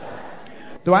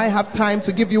 Do I have time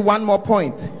to give you one more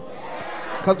point?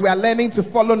 Because we are learning to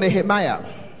follow Nehemiah.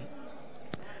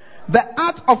 The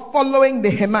art of following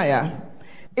Nehemiah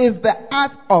is the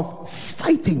art of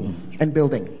fighting and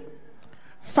building.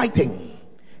 Fighting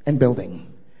and building.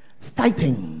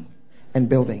 Fighting and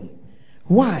building.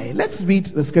 Why? Let's read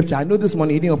the scripture. I know this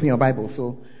morning you didn't open your Bible,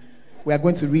 so we are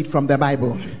going to read from the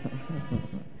Bible.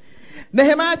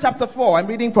 Nehemiah chapter 4, I'm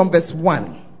reading from verse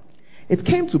 1. It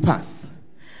came to pass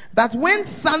that when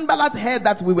Sanballat heard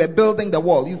that we were building the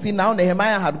wall, you see now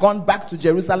Nehemiah had gone back to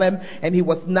Jerusalem and he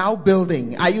was now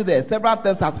building. Are you there? Several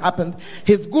things has happened.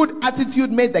 His good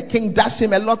attitude made the king dash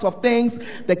him a lot of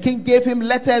things. The king gave him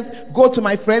letters. Go to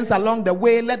my friends along the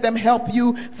way. Let them help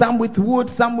you. Some with wood,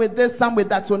 some with this, some with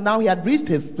that. So now he had reached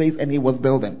his place and he was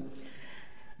building.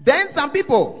 Then some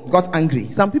people got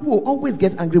angry. Some people will always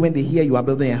get angry when they hear you are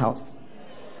building a house.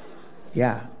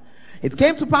 Yeah. It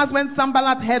came to pass when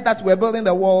Sanballat heard that we were building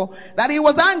the wall, that he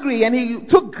was angry and he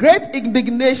took great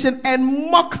indignation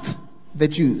and mocked the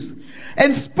Jews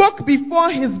and spoke before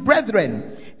his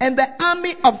brethren and the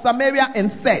army of Samaria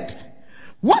and said,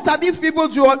 what are these people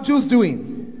Jews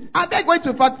doing? Are they going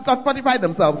to fortify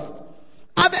themselves?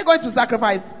 Are they going to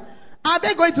sacrifice? Are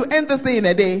they going to end this thing in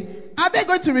a day? Are they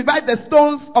going to revive the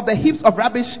stones of the heaps of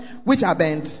rubbish which are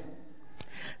burnt?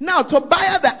 Now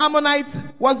Tobiah the Ammonite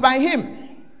was by him.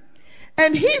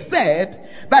 And he said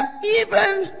that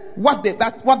even what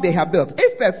they have built,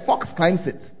 if a fox climbs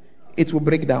it, it will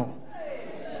break down.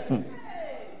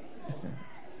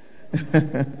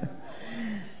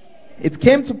 It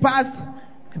came to pass,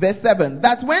 verse 7,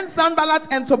 that when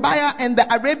Sanballat and Tobiah and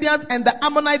the Arabians and the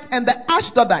Ammonites and the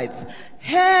Ashdodites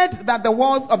heard that the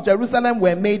walls of Jerusalem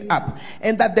were made up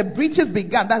and that the breaches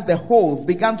began, that's the holes,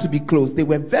 began to be closed, they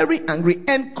were very angry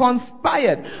and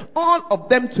conspired, all of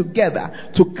them together,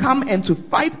 to come and to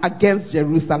fight against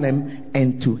Jerusalem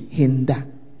and to hinder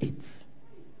it.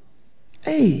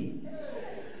 Hey,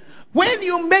 when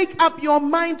you make up your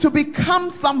mind to become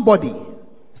somebody,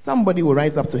 somebody will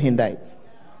rise up to hinder it.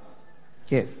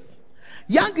 Yes.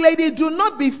 Young lady, do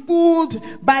not be fooled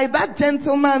by that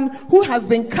gentleman who has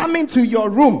been coming to your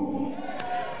room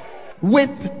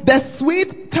with the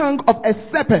sweet tongue of a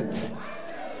serpent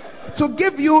to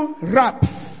give you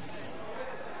raps.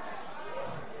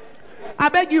 I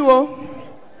beg you,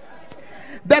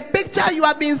 the picture you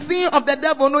have been seeing of the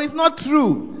devil, no, it's not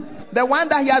true. The one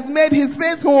that he has made his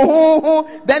face,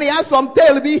 then he has some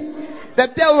tail, the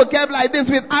tail will curve like this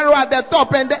with arrow at the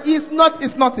top, and it's not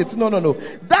it. No.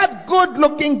 That good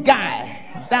looking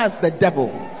guy, that's the devil.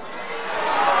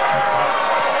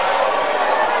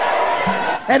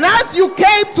 And as you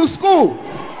came to school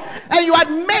and you had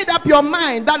made up your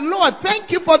mind that, Lord,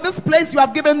 thank you for this place you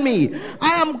have given me.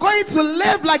 I am going to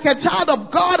live like a child of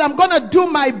God. I'm going to do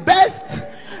my best.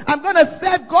 I'm going to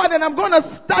serve God and I'm going to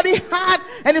study hard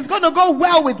and it's going to go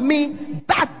well with me.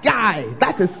 That guy,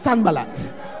 that is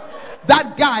Sanballat.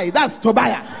 That guy, that's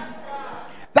Tobiah.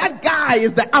 That guy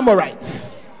is the Amorite.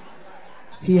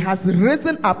 He has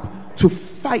risen up to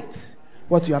fight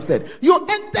what you have said. You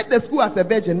entered the school as a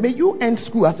virgin. May you end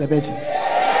school as a virgin.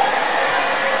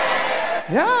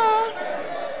 Yeah.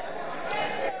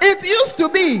 It used to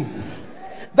be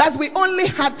that we only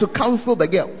had to counsel the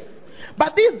girls.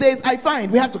 But these days I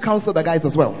find we have to counsel the guys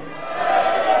as well.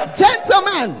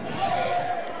 Gentlemen,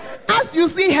 as you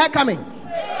see her coming,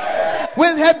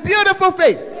 with her beautiful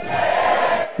face,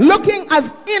 looking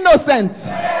as innocent,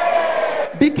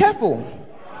 be careful.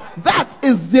 That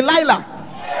is Delilah.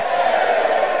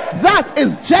 That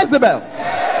is Jezebel.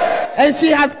 And she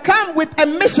has come with a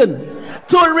mission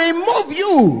to remove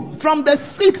you from the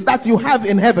seat that you have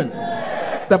in heaven.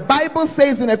 The Bible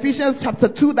says in Ephesians chapter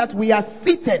 2 that we are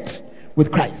seated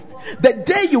with Christ. The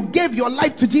day you gave your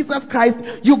life to Jesus Christ,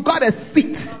 you got a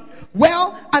seat.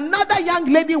 Well, another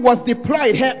young lady was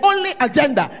deployed. Her only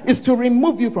agenda is to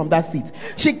remove you from that seat.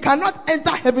 She cannot enter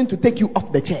heaven to take you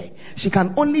off the chair. She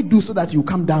can only do so that you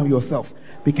come down yourself.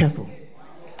 Be careful.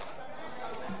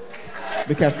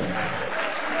 Be careful.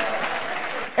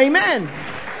 Amen.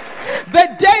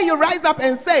 The day you rise up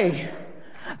and say,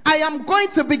 I am going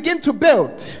to begin to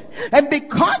build, and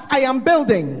because I am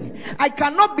building, I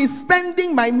cannot be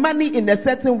spending my money in a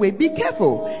certain way. Be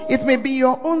careful. It may be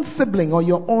your own sibling or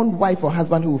your own wife or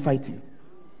husband who will fight you.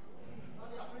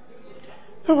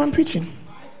 No, I'm preaching.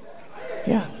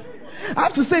 Yeah. I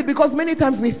have to say, because many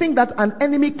times we think that an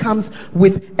enemy comes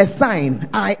with a sign.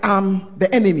 I am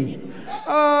the enemy.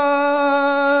 Oh.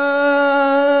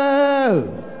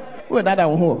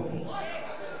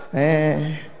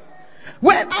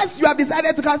 When as you have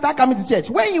decided to start coming to church,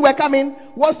 when you were coming,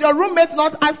 was your roommate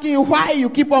not asking you why you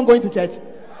keep on going to church?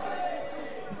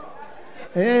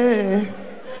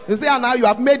 You say, now you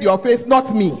have made your face,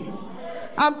 not me.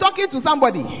 I'm talking to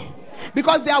somebody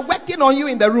because they are working on you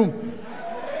in the room.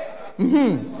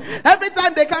 Every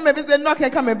time they come and visit, no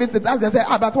can come and visit us. They say,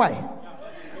 but why?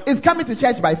 It's coming to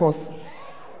church by force.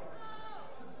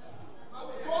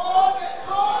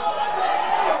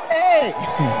 Hey.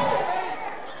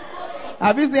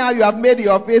 Have you seen how you have made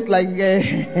your face like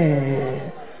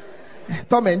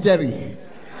Tom and Jerry?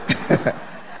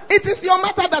 It is your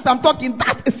matter that I'm talking.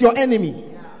 That is your enemy.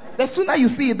 The sooner you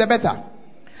see it, the better.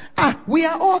 We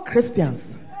are all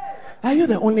Christians. Are you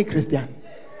the only Christian?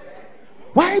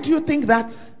 Why do you think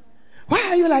that? Why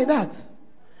are you like that?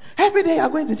 Every day you are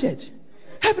going to church.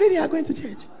 Every day you are going to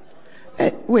church.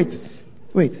 Hey, wait.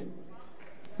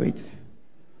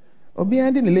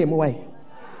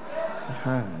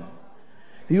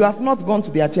 You have not gone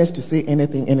to their church to say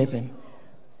anything.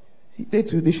 They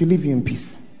should leave you in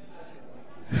peace.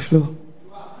 Flow.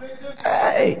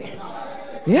 Hey.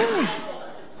 Yeah.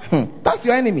 That's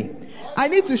your enemy. I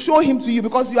need to show him to you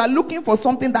because you are looking for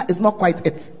something that is not quite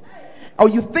it. Or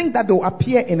you think that they will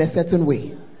appear in a certain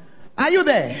way. Are you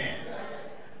there?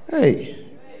 Hey.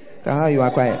 You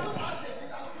are quiet.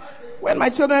 When my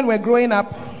children were growing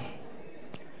up,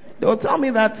 they would tell me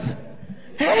that,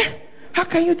 how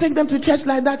can you take them to church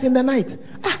like that in the night?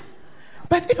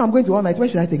 But if I'm going to all night, where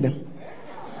should I take them?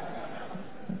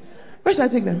 Where should I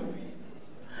take them?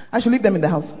 I should leave them in the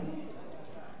house.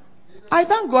 I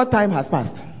thank God time has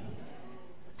passed.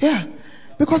 Yeah.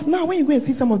 Because now when you go and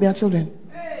see some of their children,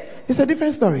 it's a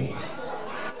different story.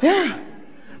 Yeah.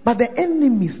 But the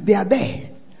enemies, they are there.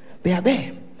 They are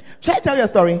there. Shall I tell you a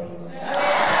story?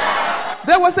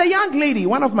 There was a young lady,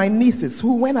 one of my nieces,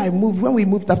 who when we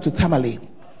moved up to Tamale,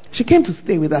 she came to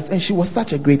stay with us and she was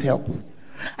such a great help.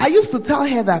 I used to tell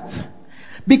her that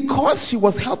because she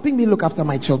was helping me look after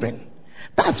my children,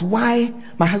 that's why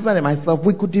my husband and myself,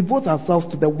 we could devote ourselves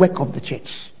to the work of the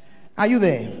church. Are you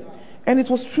there? And it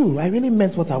was true. I really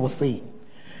meant what I was saying.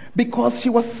 Because she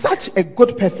was such a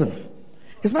good person.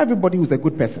 It's not everybody who's a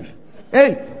good person.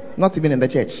 Hey, not even in the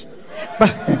church.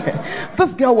 But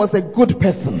this girl was a good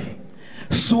person.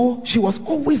 So she was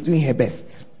always doing her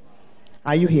best.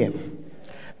 Are you here?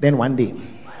 Then one day,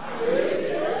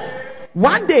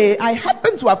 I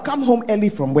happened to have come home early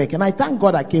from work, and I thank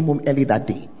God I came home early that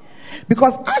day.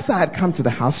 Because as I had come to the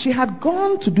house, she had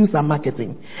gone to do some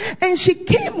marketing, and she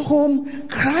came home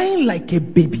crying like a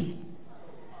baby.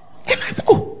 And I said,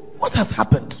 what has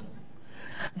happened?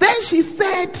 Then she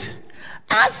said,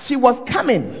 as she was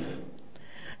coming,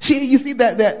 you see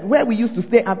that where we used to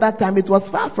stay at that time, it was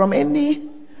far from any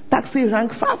taxi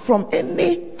rank, far from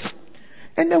anywhere.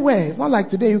 It's not like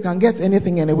today you can get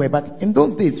anything anywhere, but in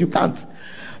those days you can't.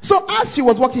 So as she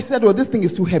was walking, she said, this thing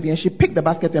is too heavy, and she picked the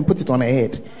basket and put it on her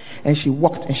head, and she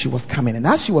walked and she was coming. And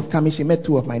as she was coming, she met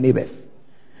two of my neighbors,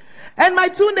 and my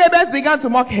two neighbors began to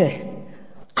mock her.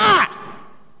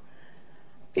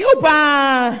 You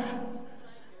pen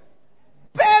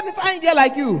fine girl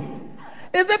like you.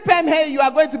 Is it pen here you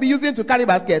are going to be using to carry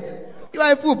basket? You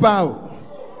are a fool, pal.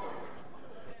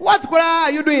 What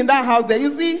are you doing in that house there?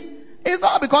 You see, it's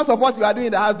all because of what you are doing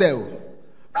in the house there.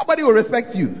 Nobody will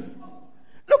respect you.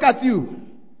 Look at you.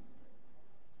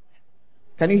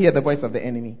 Can you hear the voice of the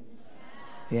enemy?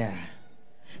 Yeah.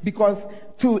 Because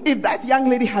if that young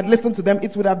lady had listened to them,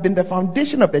 it would have been the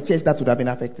foundation of the church that would have been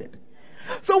affected.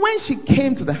 So when she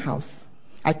came to the house,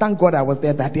 I thank God I was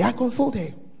there that day. I consoled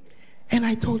her. And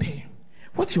I told her,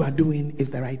 what you are doing is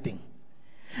the right thing.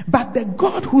 But the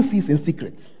God who sees in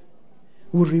secret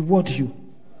will reward you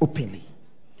openly.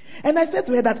 And I said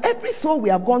to her that every soul we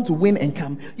have gone to win and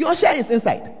come, your share is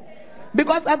inside.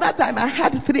 Because at that time I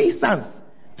had 3 sons.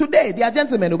 Today they are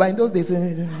gentlemen, but in those days,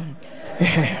 did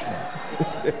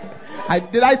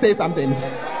I say something?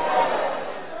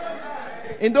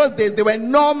 In those days they were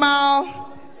normal,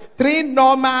 3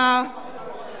 normal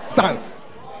sons.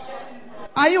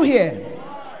 Are you here?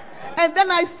 And then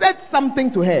I said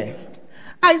something to her.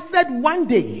 I said one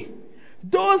day,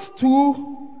 those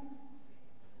two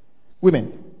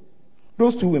women,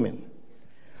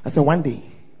 I said one day,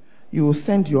 you will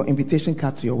send your invitation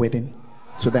card to your wedding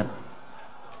to them.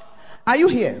 Are you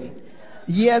here?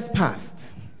 Years passed.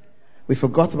 We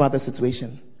forgot about the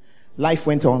situation. Life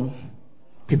went on.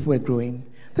 People were growing.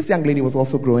 This young lady was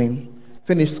also growing.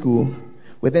 Finished school.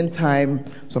 Within time,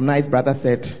 some nice brother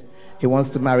said he wants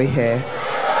to marry her.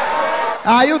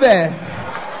 Are you there?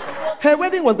 Her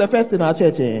wedding was the first in our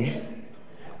church.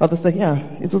 Or the second? Yeah,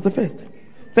 it was the first.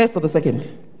 First or the second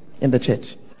in the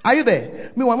church. Are you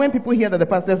there? Meanwhile, when people hear that the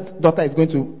pastor's daughter is going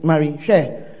to marry,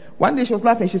 share. One day she was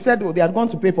laughing. She said, they are going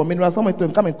to pay for minerals. Someone told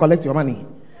him, come and collect your money.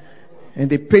 And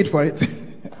they paid for it.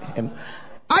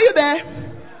 Are you there?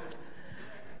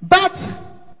 But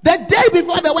the day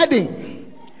before the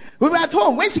wedding, we were at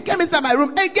home. When she came inside my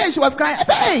room, again she was crying. I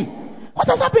said, hey, what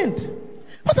has happened?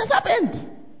 What has happened?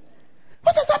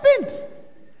 What has happened?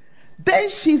 Then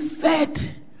she said,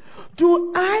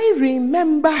 do I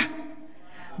remember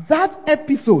that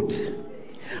episode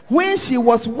when she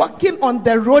was walking on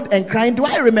the road and crying? Do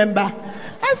I remember?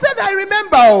 I said, I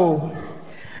remember. Oh.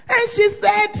 And she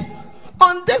said,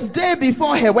 on this day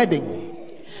before her wedding,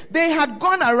 they had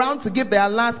gone around to give their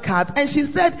last cards, and she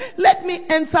said, let me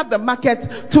enter the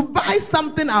market to buy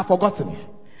something I've forgotten.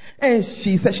 And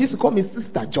she said, she used to call me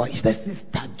Sister Joy. She said,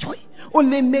 Sister Joy. Do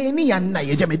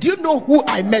you know who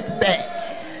I met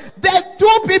there? There are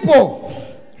 2 people.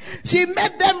 She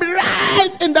met them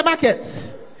right in the market.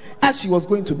 As she was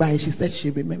going to buy, she said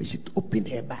she remembered. She opened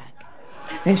her bag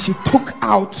and she took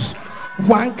out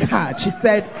one card. She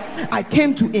said, I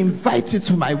came to invite you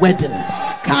to my wedding.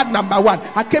 Card number 1,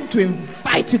 I came to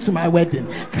invite you to my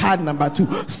wedding. Card number 2,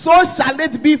 so shall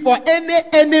it be for any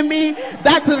enemy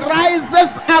that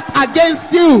rises up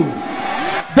against you.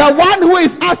 The one who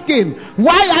is asking,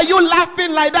 why are you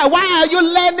laughing like that? Why are you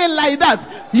learning like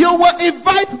that? You will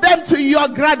invite them to your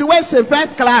graduation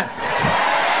first class.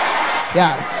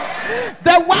 Yeah.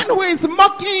 The one who is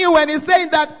mocking you and is saying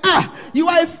that, you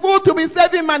are a fool to be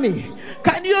saving money.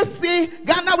 Can you see,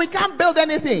 Ghana, we can't build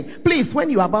anything. Please, when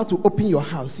you are about to open your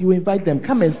house, you invite them.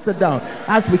 Come and sit down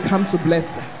as we come to bless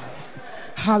the house.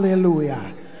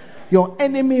 Hallelujah. Your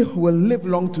enemy will live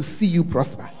long to see you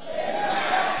prosper.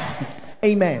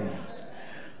 Amen.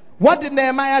 What did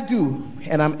Nehemiah do?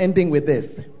 And I'm ending with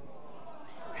this.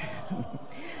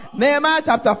 Nehemiah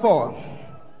chapter 4,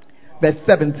 verse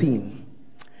 17.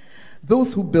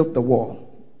 Those who built the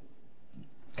wall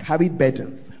carried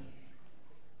burdens.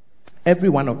 Every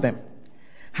one of them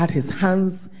had his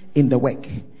hands in the work,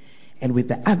 and with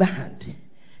the other hand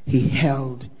he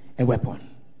held a weapon.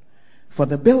 For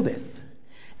the builders,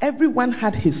 everyone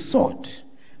had his sword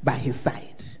by his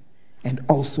side and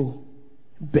also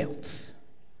built.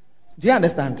 Do you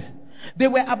understand? They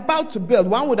were about to build.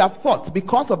 One would have thought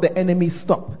because of the enemy,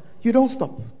 stop. You don't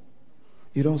stop.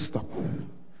 You don't stop.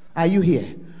 Are you here?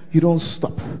 You don't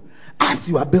stop. As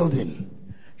you are building,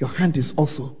 your hand is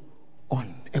also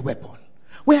on a weapon.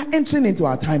 We are entering into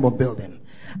our time of building.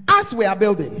 As we are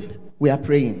building, we are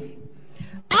praying.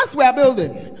 As we are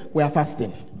building, we are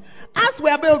fasting. As we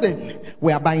are building,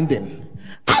 we are binding.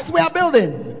 As we are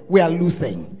building, we are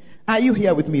loosing. Are you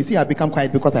here with me? See, I've become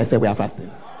quiet because I said we are fasting.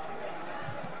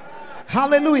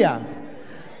 Hallelujah.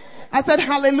 I said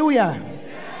hallelujah.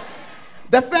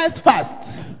 The first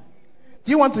fast.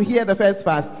 Do you want to hear the first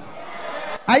fast?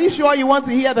 Are you sure you want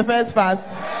to hear the first fast?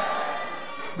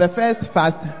 The first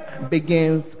fast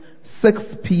begins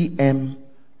 6 p.m.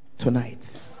 tonight.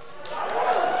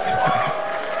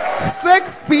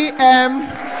 6 p.m.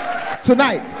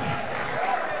 tonight.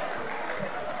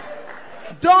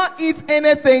 Don't eat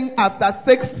anything after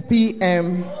 6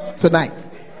 p.m. tonight.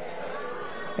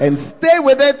 And stay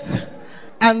with it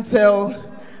until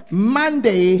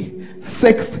Monday,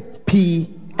 6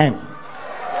 p.m.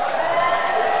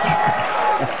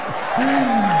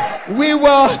 We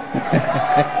will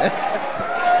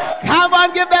come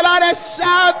on, give the Lord a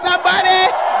shout, somebody.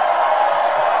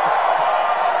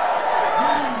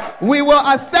 We will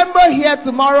assemble here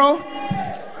tomorrow.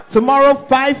 Tomorrow,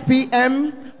 5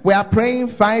 p.m. We are praying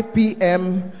 5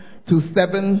 p.m. to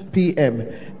 7 p.m.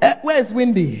 Where's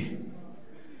Windy?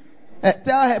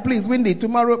 Tell her, please, Wendy,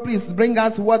 tomorrow, please bring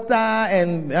us water.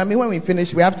 And when we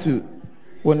finish,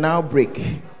 we'll now break.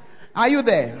 Are you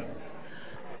there?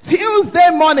 Tuesday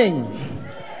morning,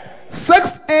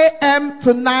 6 a.m.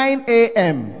 to 9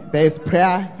 a.m. There's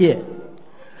prayer here.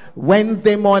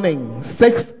 Wednesday morning,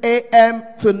 6 a.m.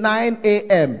 to 9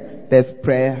 a.m. There's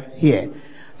prayer here.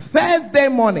 Thursday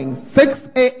morning, 6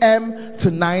 a.m. to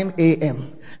 9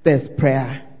 a.m. There's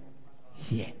prayer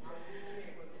here.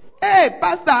 Hey,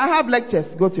 Pastor, I have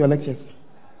lectures. Go to your lectures.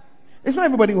 It's not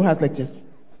everybody who has lectures.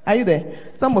 Are you there?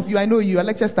 Some of you, I know your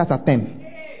lectures start at 10.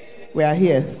 We are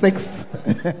here, 6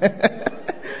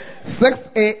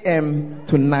 a.m.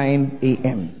 to 9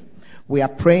 a.m. We are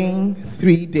praying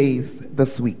 3 days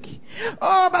this week.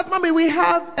 Oh, but mommy, we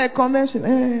have a convention.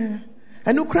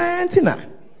 A new Ukraine.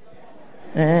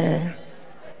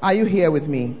 Are you here with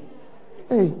me?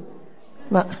 Hey.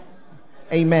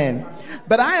 Amen.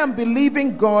 But I am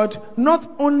believing God not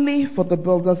only for the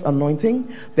builder's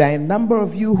anointing. There are a number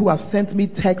of you who have sent me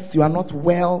texts. You are not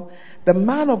well. The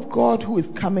man of God who is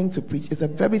coming to preach is a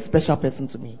very special person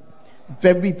to me.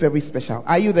 Very, very special.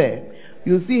 Are you there?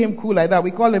 You see him cool like that.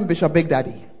 We call him Bishop Big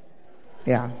Daddy.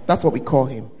 Yeah, that's what we call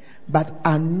him. But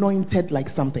anointed like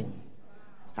something.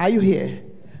 Are you here?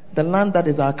 The land that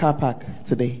is our car park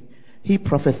today, he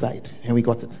prophesied and we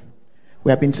got it. We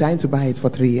have been trying to buy it for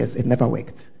 3 years. It never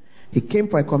worked. He came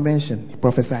for a convention. He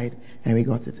prophesied and we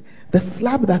got it. The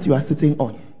slab that you are sitting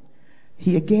on,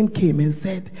 he again came and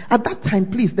said, at that time,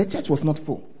 please, the church was not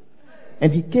full.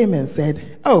 And he came and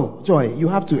said, oh, Joy, you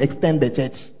have to extend the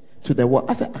church to the wall.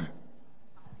 I said,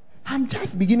 I'm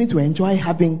just beginning to enjoy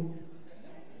having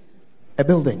a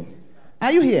building.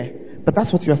 Are you here? But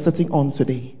that's what you are sitting on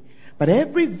today. But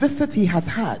every visit he has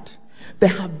had, there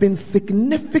have been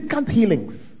significant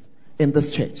healings in this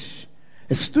church.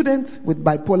 A student with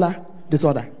bipolar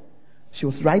disorder. She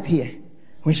was right here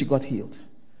when she got healed.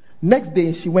 Next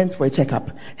day, she went for a checkup.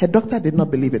 Her doctor did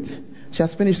not believe it. She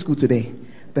has finished school today.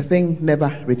 The thing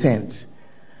never returned.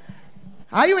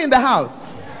 Are you in the house?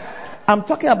 I'm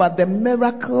talking about the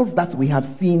miracles that we have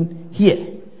seen here.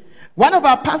 One of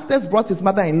our pastors brought his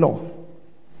mother-in-law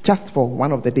just for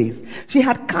one of the days. She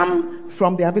had come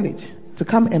from their village to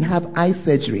come and have eye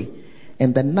surgery.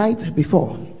 And the night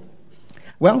before,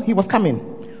 well, he was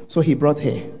coming, so he brought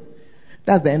her.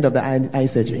 That's the end of the eye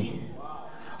surgery.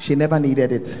 She never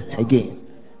needed it again.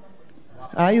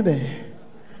 Are you there?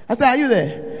 I said, are you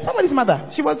there? Somebody's mother.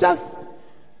 She was just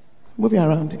moving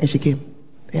around and she came.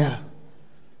 Yeah.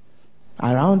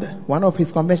 Around one of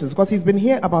his conventions, because he's been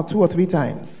here about 2 or 3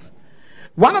 times.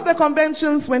 One of the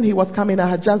conventions when he was coming, I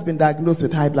had just been diagnosed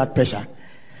with high blood pressure.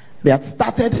 They had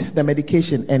started the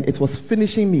medication and it was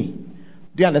finishing me.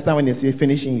 Do you understand when it's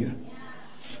finishing you?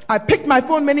 I picked my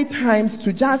phone many times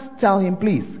to just tell him,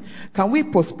 please, can we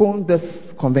postpone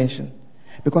this convention?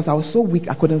 Because I was so weak,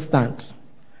 I couldn't stand.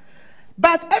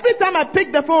 But every time I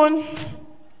picked the phone,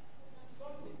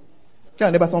 tell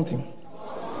your neighbor something.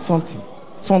 So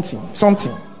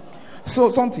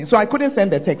I couldn't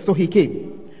send the text, so he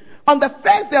came. On the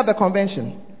first day of the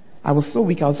convention, I was so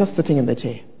weak, I was just sitting in the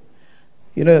chair.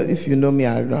 You know, if you know me,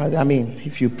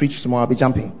 if you preach tomorrow, I'll be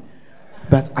jumping.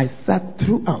 But I sat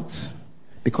throughout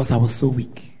because I was so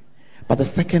weak. But the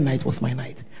second night was my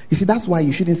night. You see, that's why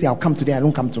you shouldn't say, I'll come today, I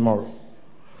don't come tomorrow.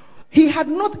 He had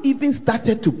not even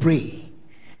started to pray.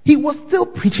 He was still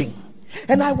preaching.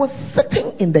 And I was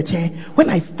sitting in the chair when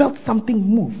I felt something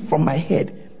move from my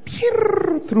head,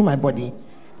 through my body,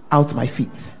 out my feet.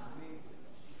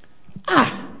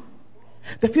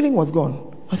 The feeling was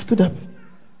gone. I stood up.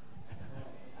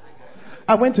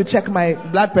 I went to check my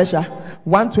blood pressure,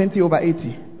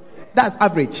 120/80. That's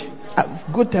average.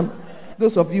 Good time.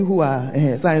 Those of you who are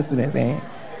science students.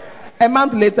 A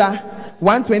month later,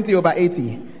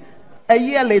 120/80. A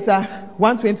year later,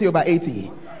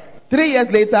 120/80. 3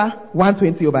 years later,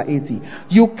 120/80.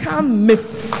 You can't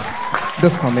miss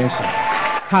this convention.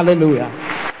 Hallelujah.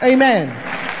 Amen.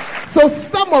 So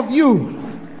some of you,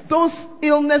 those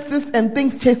illnesses and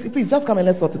things chase, please just come and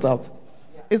let's sort it out.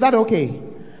 Is that okay?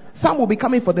 Some will be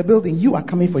coming for the building. You are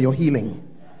coming for your healing.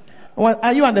 Well,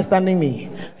 are you understanding me?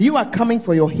 You are coming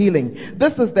for your healing.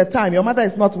 This is the time. Your mother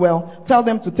is not well. Tell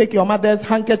them to take your mother's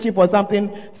handkerchief or something.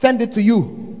 Send it to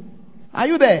you. Are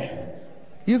you there?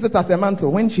 Use it as a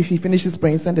mantle. When she finishes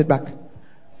praying, send it back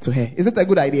to her. Is it a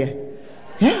good idea?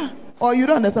 Yeah. Or you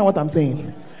don't understand what I'm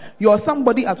saying? You're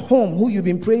somebody at home who you've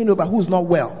been praying over who's not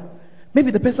well.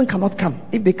 Maybe the person cannot come.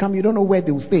 If they come, you don't know where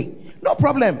they will stay. No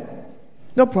problem.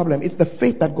 No problem. It's the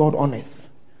faith that God honors.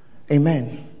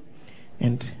 Amen.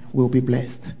 And we'll be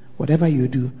blessed. Whatever you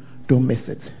do, don't miss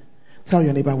it. Tell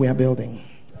your neighbor we are building.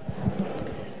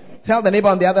 Tell the neighbor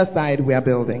on the other side we are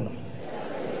building.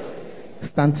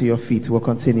 Stand to your feet. We'll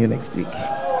continue next week.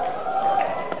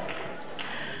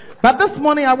 But this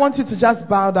morning, I want you to just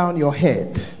bow down your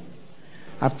head.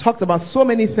 I've talked about so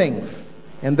many things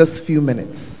in this few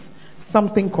minutes.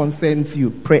 Something concerns you.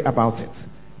 Pray about it.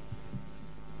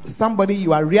 Somebody,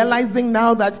 you are realizing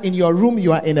now that in your room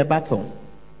you are in a battle.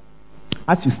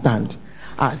 As you stand,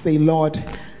 I say, Lord,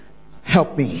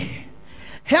 help me.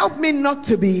 Help me not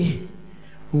to be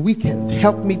weakened.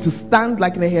 Help me to stand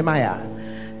like Nehemiah,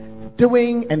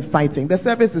 doing and fighting. The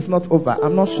service is not over.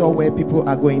 I'm not sure where people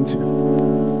are going to.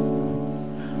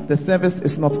 The service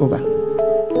is not over.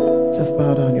 Just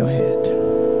bow down your head.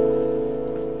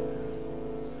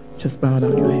 Just bow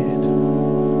down your head.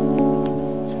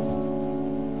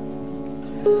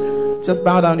 Just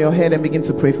bow down your head and begin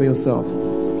to pray for yourself.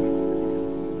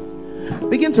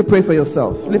 Begin to pray for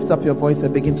yourself. Lift up your voice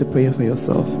and begin to pray for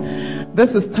yourself.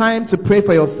 This is time to pray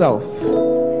for yourself.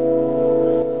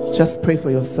 Just pray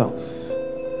for yourself.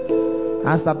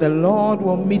 Ask that the Lord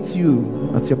will meet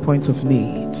you at your point of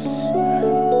need.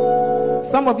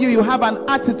 Some of you, you have an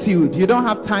attitude. You don't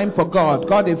have time for God.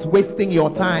 God is wasting your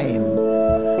time.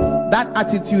 That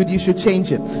attitude, you should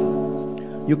change it.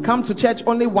 You come to church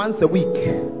only once a week.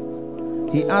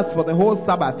 He asks for the whole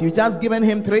Sabbath. You just given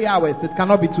him 3 hours. It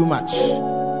cannot be too much.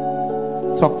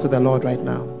 Talk to the Lord right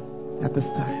now, at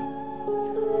this time.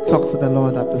 Talk to the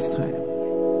Lord at this time.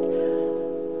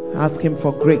 Ask him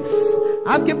for grace.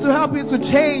 Ask him to help you to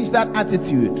change that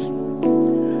attitude.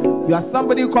 You are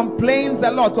somebody who complains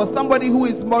a lot, or somebody who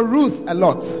is morose a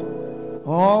lot.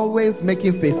 Always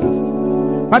making faces.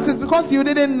 But it's because you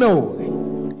didn't know.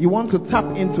 You want to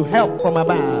tap into help from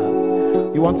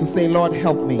above. You want to say, Lord,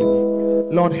 help me.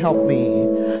 Lord, help me.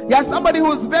 You are somebody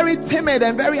who is very timid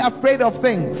and very afraid of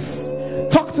things.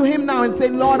 Talk to him now and say,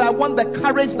 Lord, I want the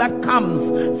courage that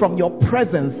comes from your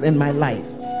presence in my life.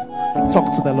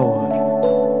 Talk to the Lord.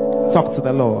 Talk to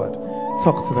the Lord.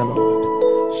 Talk to the Lord.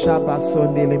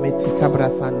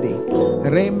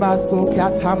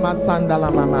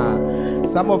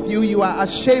 Some of you, you are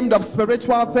ashamed of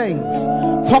spiritual things.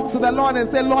 Talk to the Lord and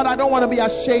say, Lord, I don't want to be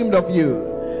ashamed of you.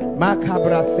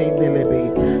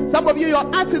 Some of you,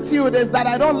 your attitude is that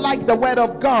I don't like the word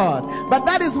of God. But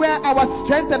that is where our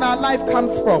strength and our life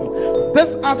comes from. This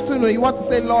afternoon, you want to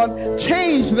say, Lord,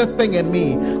 change this thing in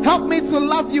me. Help me to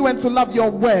love you and to love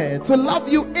your word. To love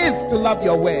you is to love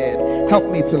your word. Help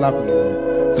me to love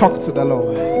you. Talk to the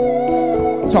Lord.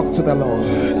 Talk to the Lord.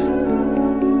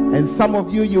 And some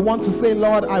of you, you want to say,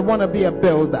 Lord, I want to be a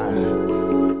builder.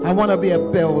 I want to be a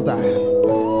builder.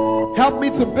 Help me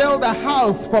to build a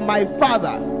house for my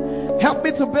father. Help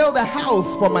me to build a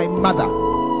house for my mother.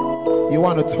 You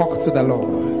want to talk to the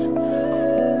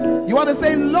Lord. You want to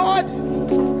say, Lord,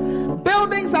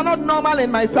 buildings are not normal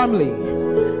in my family.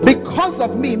 Because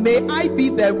of me, may I be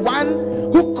the one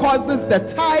who causes the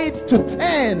tide to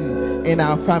turn in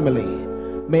our family.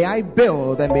 May I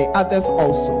build and may others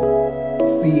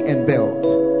also see and build.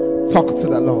 Talk to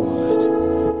the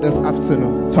Lord this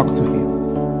afternoon. Talk to him.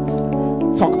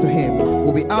 Talk to him.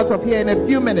 We'll be out of here in a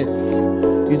few minutes.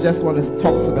 You just want to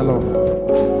talk to the Lord.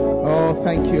 Oh,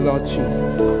 thank you, Lord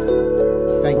Jesus.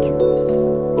 Thank you.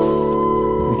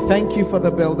 We thank you for the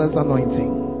builder's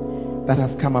anointing that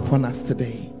has come upon us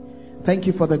today. Thank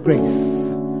you for the grace.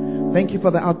 Thank you for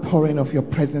the outpouring of your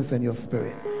presence and your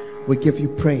spirit. We give you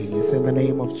praise in the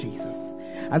name of Jesus.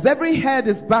 As every head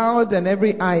is bowed and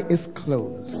every eye is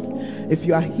closed, if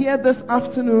you are here this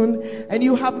afternoon and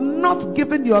you have not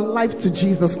given your life to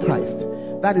Jesus Christ,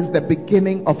 that is the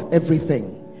beginning of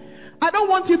everything. I don't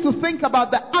want you to think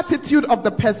about the attitude of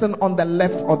the person on the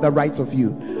left or the right of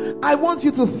you. I want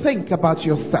you to think about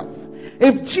yourself.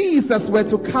 If Jesus were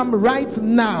to come right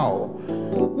now,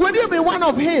 would you be one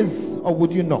of his or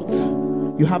would you not?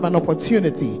 You have an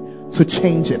opportunity to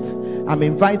change it. I'm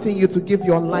inviting you to give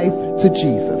your life to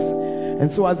Jesus.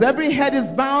 And so as every head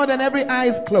is bowed and every eye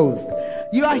is closed,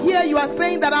 you are here, you are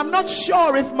saying that I'm not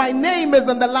sure if my name is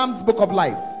in the Lamb's Book of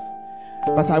Life,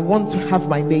 but I want to have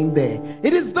my name there.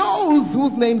 It is those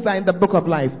whose names are in the Book of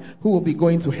Life who will be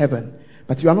going to heaven,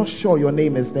 but you are not sure your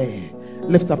name is there.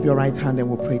 Lift up your right hand and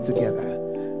we'll pray together.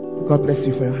 God bless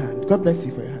you for your hand. God bless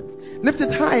you for your hands. Lift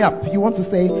it high up. You want to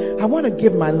say, I want to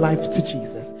give my life to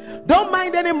Jesus. Don't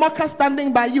mind any mocker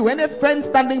standing by you, any friend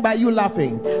standing by you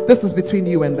laughing. This is between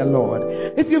you and the Lord.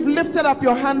 If you've lifted up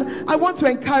your hand, I want to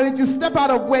encourage you, step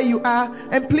out of where you are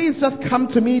and please just come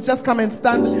to me. Just come and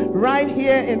stand right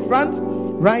here in front.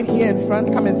 Right here in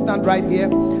front. Come and stand right here.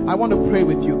 I want to pray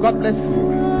with you. God bless you.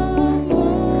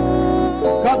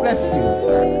 God bless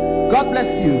you. God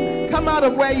bless you. Come out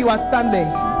of where you are standing.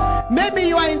 Maybe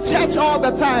you are in church all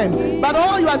the time, but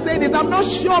all you are saying is, I'm not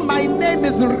sure my name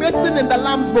is written in the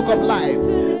Lamb's Book of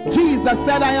Life. Jesus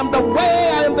said, I am the way,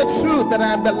 I am the truth, and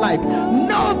I am the life.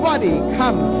 Nobody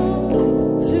comes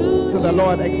to the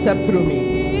Lord except through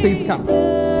me. Please come.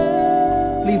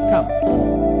 Please come.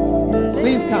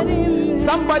 Please come.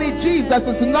 Somebody, Jesus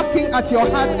is knocking at your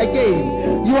heart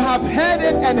again. You have heard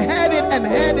it and heard it and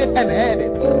heard it and heard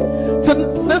it. So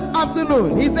this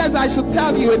afternoon, he says, I should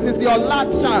tell you, it is your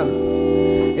last chance.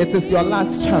 It is your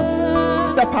last chance.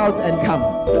 Step out and come.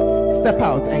 Step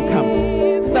out and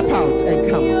come. Step out and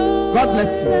come. God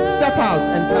bless you. Step out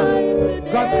and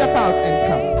come. God, step out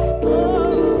and come.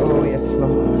 Oh, yes,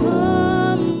 Lord.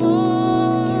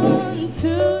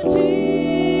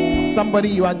 Somebody,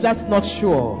 you are just not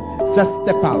sure. Just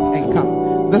step out and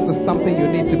come. This is something you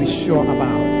need to be sure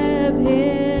about.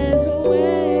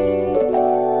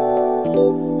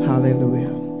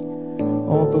 Hallelujah.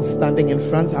 All those standing in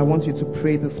front, I want you to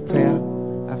pray this prayer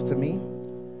after me.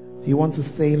 You want to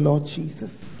say, Lord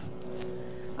Jesus,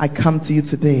 I come to you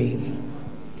today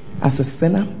as a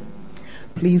sinner.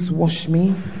 Please wash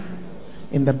me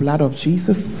in the blood of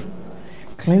Jesus.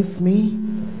 Cleanse me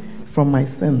from my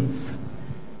sins.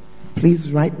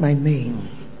 Please write my name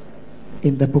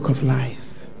in the book of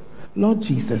life. Lord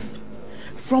Jesus,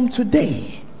 from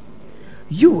today,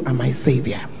 you are my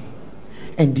Savior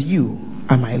and you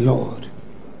are my Lord.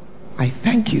 I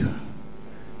thank you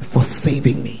for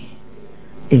saving me.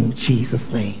 In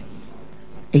Jesus' name,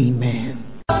 amen.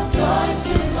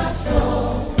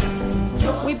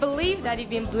 We believe that you've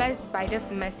been blessed by this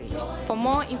message. For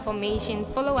more information,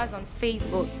 follow us on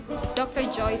Facebook, Dr.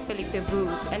 Joy Philippe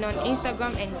Bruce, and on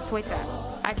Instagram and Twitter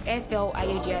at FL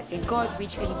Ayeduase. God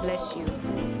richly bless you.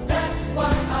 That's what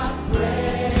I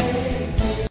pray.